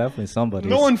 dad's. yeah, he's definitely somebody's.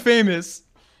 No one famous.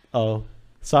 Oh,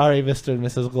 sorry, Mr. and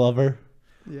Mrs. Glover.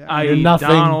 Yeah. I.e. nothing.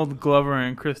 Donald Glover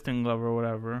and Kristen Glover, or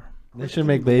whatever. They should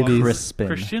make babies. Crispin.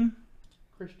 Christian?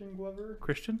 Christian Glover.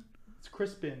 Christian? It's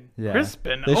Crispin. Yeah.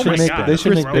 Crispin. They Oh should my make. God. They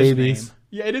should Gross make babies. name.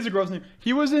 Yeah, it is a gross name.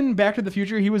 He was in Back to the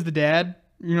Future. He was the dad.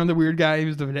 You know the weird guy. He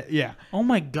was the yeah. Oh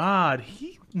my God.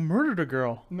 He murdered a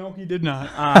girl. No, he did not.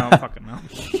 I don't fucking know.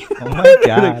 Oh my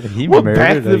God. He What murdered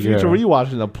Back to the a Future? girl. Were you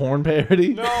watching a porn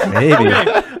parody? Maybe.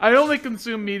 I only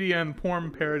consume media in porn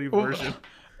parody version.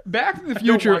 Back to the don't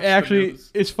Future watch the actually news.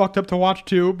 is fucked up to watch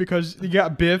too because you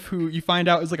got Biff, who you find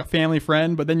out is like a family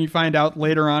friend, but then you find out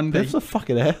later on that That's a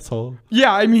fucking asshole.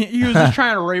 yeah, I mean he was just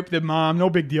trying to rape the mom,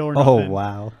 no big deal or nothing. Oh,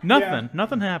 wow. Nothing.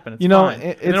 Nothing happened. It's You know, fine.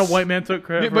 it- and then a it's- white man took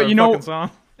credit Yeah, for but a you know- fucking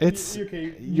song. It's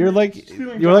Okay, you're like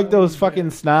stealing you're like John those Williams' fucking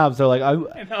bit. snobs. They're like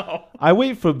I know. I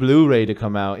wait for Blu-ray to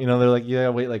come out. You know, they're like, yeah,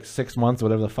 wait like 6 months,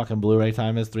 whatever the fucking Blu-ray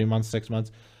time is, 3 months, 6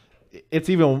 months. It's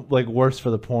even like worse for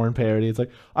the porn parody. It's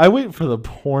like I wait for the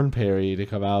porn parody to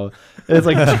come out. And it's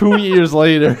like 2 years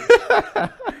later.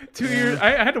 2 years. I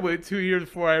had to wait 2 years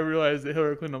before I realized that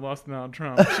Hillary Clinton lost to Donald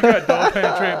Trump. She got double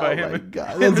penetrated by him. Oh my and-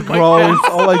 god, him that's and Mike gross. Pence.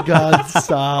 Oh my god,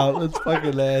 stop. That's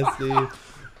fucking nasty.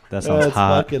 That sounds That's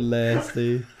hot. fucking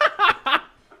nasty.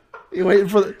 You waiting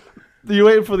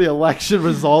for the election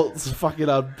results fucking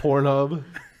on Pornhub?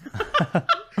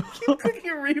 Click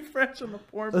your refresh on the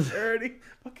porn parody.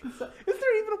 Fucking is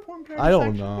there even a porn parody? I don't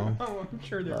section? know. Oh, I'm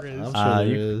sure there is. I'm sure there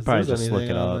you is. could probably There's just look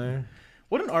anything it on up. there.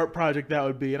 What an art project that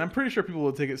would be, and I'm pretty sure people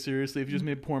would take it seriously if you just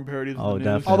made porn parodies. Oh, of the news.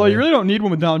 definitely. Although you really don't need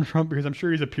one with Donald Trump because I'm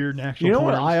sure he's appeared in actual You know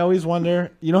porn. what I always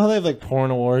wonder? You know how they have like porn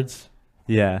awards?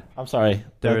 Yeah. I'm sorry.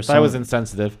 There That, are that was some-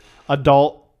 insensitive.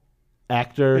 Adult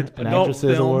actor It's and adult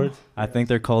actresses film. awards. I think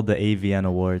they're called the AVN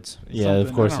Awards. Yeah, of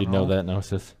Something, course I you don't know know. that,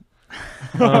 Gnosis.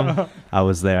 Um, I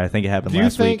was there. I think it happened do you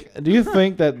last think? week. Do you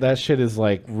think that shit is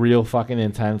like real fucking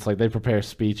intense? Like they prepare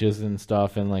speeches and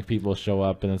stuff, and like people show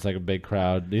up, and it's like a big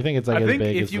crowd. Do you think it's like I as think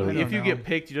big if as you the? if you know. get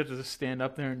picked, you have to just stand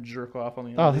up there and jerk off on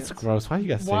the Oh, audience. that's gross. Why you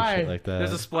gotta say Why? shit like that?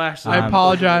 There's a splash. I zone.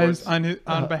 apologize on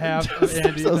behalf of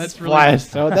Andy. So That's really. splash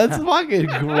zone. That's fucking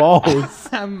gross.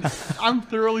 I'm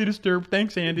thoroughly disturbed.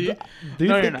 Thanks, Andy. Do you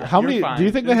No, you're think not. how You're many? fine. Do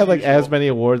you think This they have is like as usual. many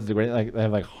awards? Like they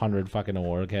have like 100 fucking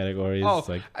award categories. Oh, It's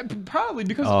like probably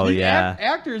because Oh, these yeah.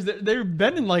 actors they've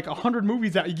been in like 100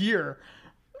 movies that year.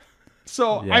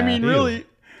 So I Yeah. mean, Ew. really,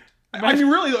 I mean,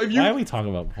 really, though, if you, why are we talking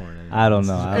about porn? anymore? I don't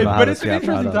know. I don't know how but this it's an got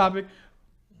brought interesting up. topic.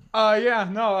 Yeah,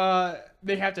 no,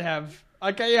 they have to have.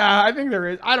 Okay, yeah, I think there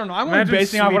is. I don't know. I'm only Imagine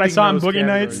basing off what I sweeping saw in those Boogie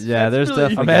categories. Nights. Yeah, That's there's really-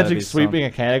 definitely gotta Imagine be sweeping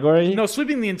a category. No,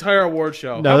 sweeping the entire award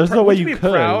show. No, How there's pr- no way would you be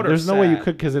could. proud or There's no way you sad?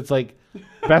 could because it's like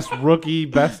best rookie,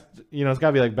 best. You know, it's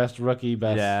gotta be like best rookie,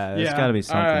 best. Yeah, there's Yeah. got to be All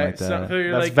something right, like that. so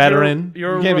you're Best like veteran.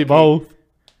 You're you a can't be rookie. both.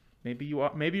 Maybe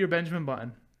you're Benjamin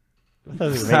Button. That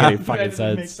doesn't make any That fucking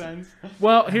doesn't make sense. sense.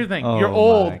 Well, here's the thing. Oh You're my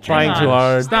old. God. Trying Hang too on.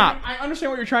 hard. Stop. I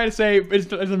understand what you're trying to say, but it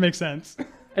doesn't make sense.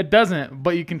 It doesn't,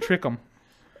 but you can trick them.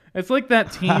 It's like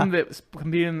that team that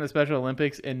competed in the Special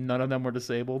Olympics and none of them were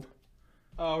disabled.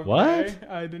 Okay. What?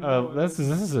 I didn't know. This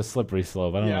is a slippery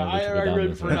slope. I don't Yeah, know. If we I should go down really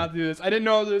this prefer road. not to do this. I didn't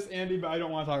know this, Andy, but I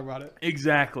don't want to talk about it.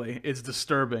 Exactly. It's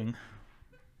disturbing.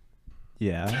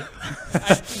 Yeah.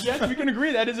 Yes, we can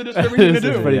agree that is a disturbing This thing to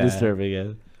is do. pretty Yeah. disturbing. Yeah.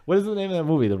 What is the name of that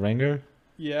movie? The Ringer.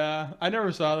 Yeah, I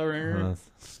never saw The Ringer.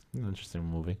 It's an interesting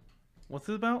movie. What's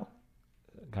it about?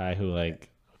 Guy who like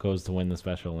goes to win the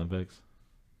Special Olympics,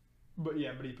 But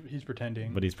he's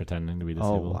pretending. but he's pretending to be Oh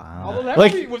disabled. wow. Although that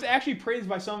Like- movie was actually praised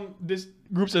by some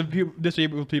groups of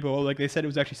disabled people, like they said it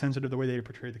was actually sensitive the way they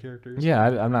portrayed the characters. Yeah,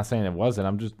 I'm not saying it wasn't.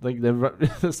 I'm just like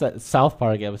that South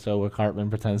Park episode where Cartman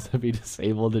pretends to be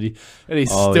disabled and he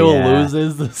Oh, still yeah.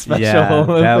 loses the Special Yeah,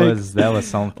 Olympics. that was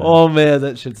something. Oh man,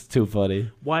 that shit's too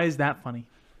funny Why is that funny?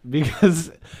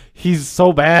 because he's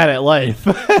so bad at life.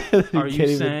 Are can't you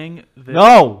even- saying that?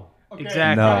 No, Okay,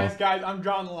 Exactly. No. guys, I'm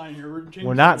drawing the line here.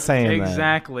 we're not saying that.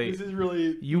 Exactly. This is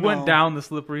really. You no. went down the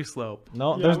slippery slope.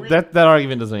 No, Yeah, that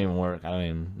argument doesn't even work. I don't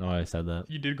even know why I said that.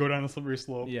 You did go down a slippery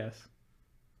slope. Yes.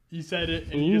 You said it,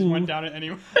 and you just went down it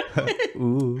anyway.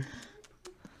 Ooh.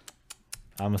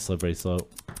 I'm a slippery slope.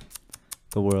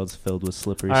 The world's filled with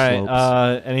slippery All right.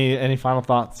 slopes. Any final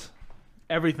thoughts?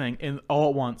 Everything in all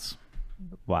at once.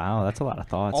 Wow, that's a lot of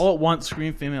thoughts. All at once.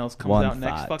 Scream Females comes One out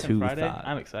next thought, fucking two Friday. thought.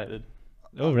 I'm excited.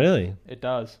 Oh really? It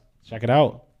does. Check it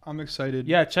out. I'm excited.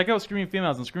 Yeah, check out Screaming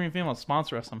Females, and Screaming Females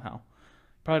sponsor us somehow.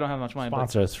 Probably don't have much money.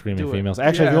 Sponsor us, Screaming do it. Females.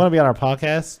 Actually, if Yeah. you want to be on our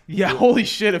podcast, But yeah, holy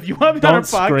shit! If you want to be on our don't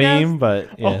podcast, scream,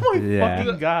 but yeah, oh my Yeah.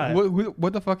 fucking god!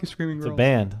 What the fuck is Screaming it's Girls? a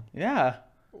band. Yeah,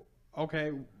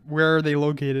 Okay, where are they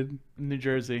located? New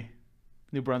Jersey,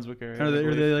 New Brunswick area. Are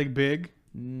they like big?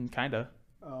 Kinda.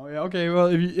 Oh yeah. Okay. Well,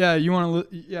 if you want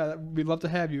to, we'd love to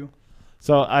have you.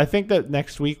 So I think that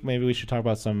next week maybe we should talk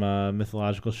about some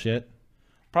mythological shit.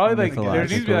 Probably like Mythological. there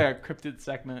needs to be like a cryptid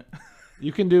segment.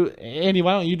 You can do Andy.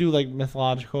 Why don't you do like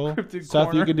mythological Cryptid stuff?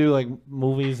 corner. You can do like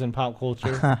movies and pop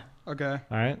culture. Okay.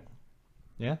 All right.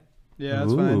 Yeah. Yeah,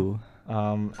 that's fine. Ooh.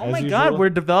 Oh As my usual- God, we're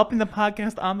developing the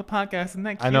podcast on the podcast, and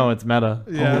that I know it's meta.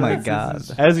 Yeah, Oh my this God.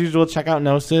 is- As usual, check out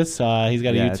Gnosis. He's got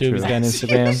a Yeah, YouTube. true. He's got an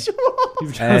Instagram.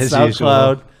 He's got a As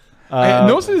SoundCloud.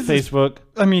 Gnosis is- Facebook.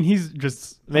 I mean, he's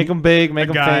just Make him big. Make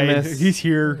a him guy. famous. He's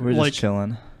here. We're like, just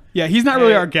chilling. yeah, he's not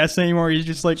really our guest anymore. He's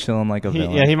just like, Chilling like a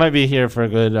villain. He might be here for a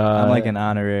good. I'm like an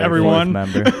honorary everyone.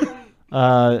 fourth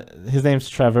member. His name's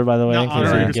Trevor, by the way. No, in case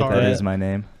honorary you Yeah, didn't get sorry. that that. is my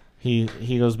name.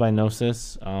 He goes by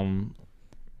Gnosis.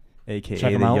 AKA Check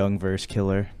the him out. young verse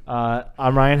killer.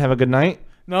 I'm Ryan. Have a good night.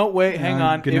 No, wait, hang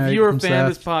on. Good If night you're a from fan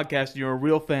of Seth. this podcast, you're a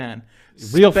real fan.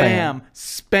 Real fan.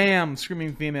 Spam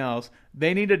screaming females.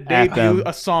 They need to At them. debut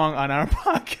a song on our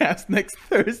podcast next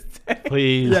Thursday.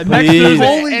 Please. yeah, please. next Thursday,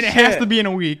 Holy and it has shit. to be in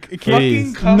a week. It can't,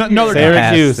 Please. Fucking come Another here. day.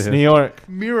 Syracuse, Has to. New York.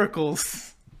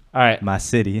 Miracles. All right. My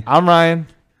city. I'm Ryan.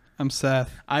 I'm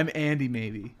Seth. I'm Andy,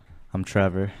 maybe. I'm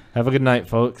Trevor. Have a good night,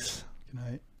 folks. Good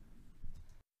night.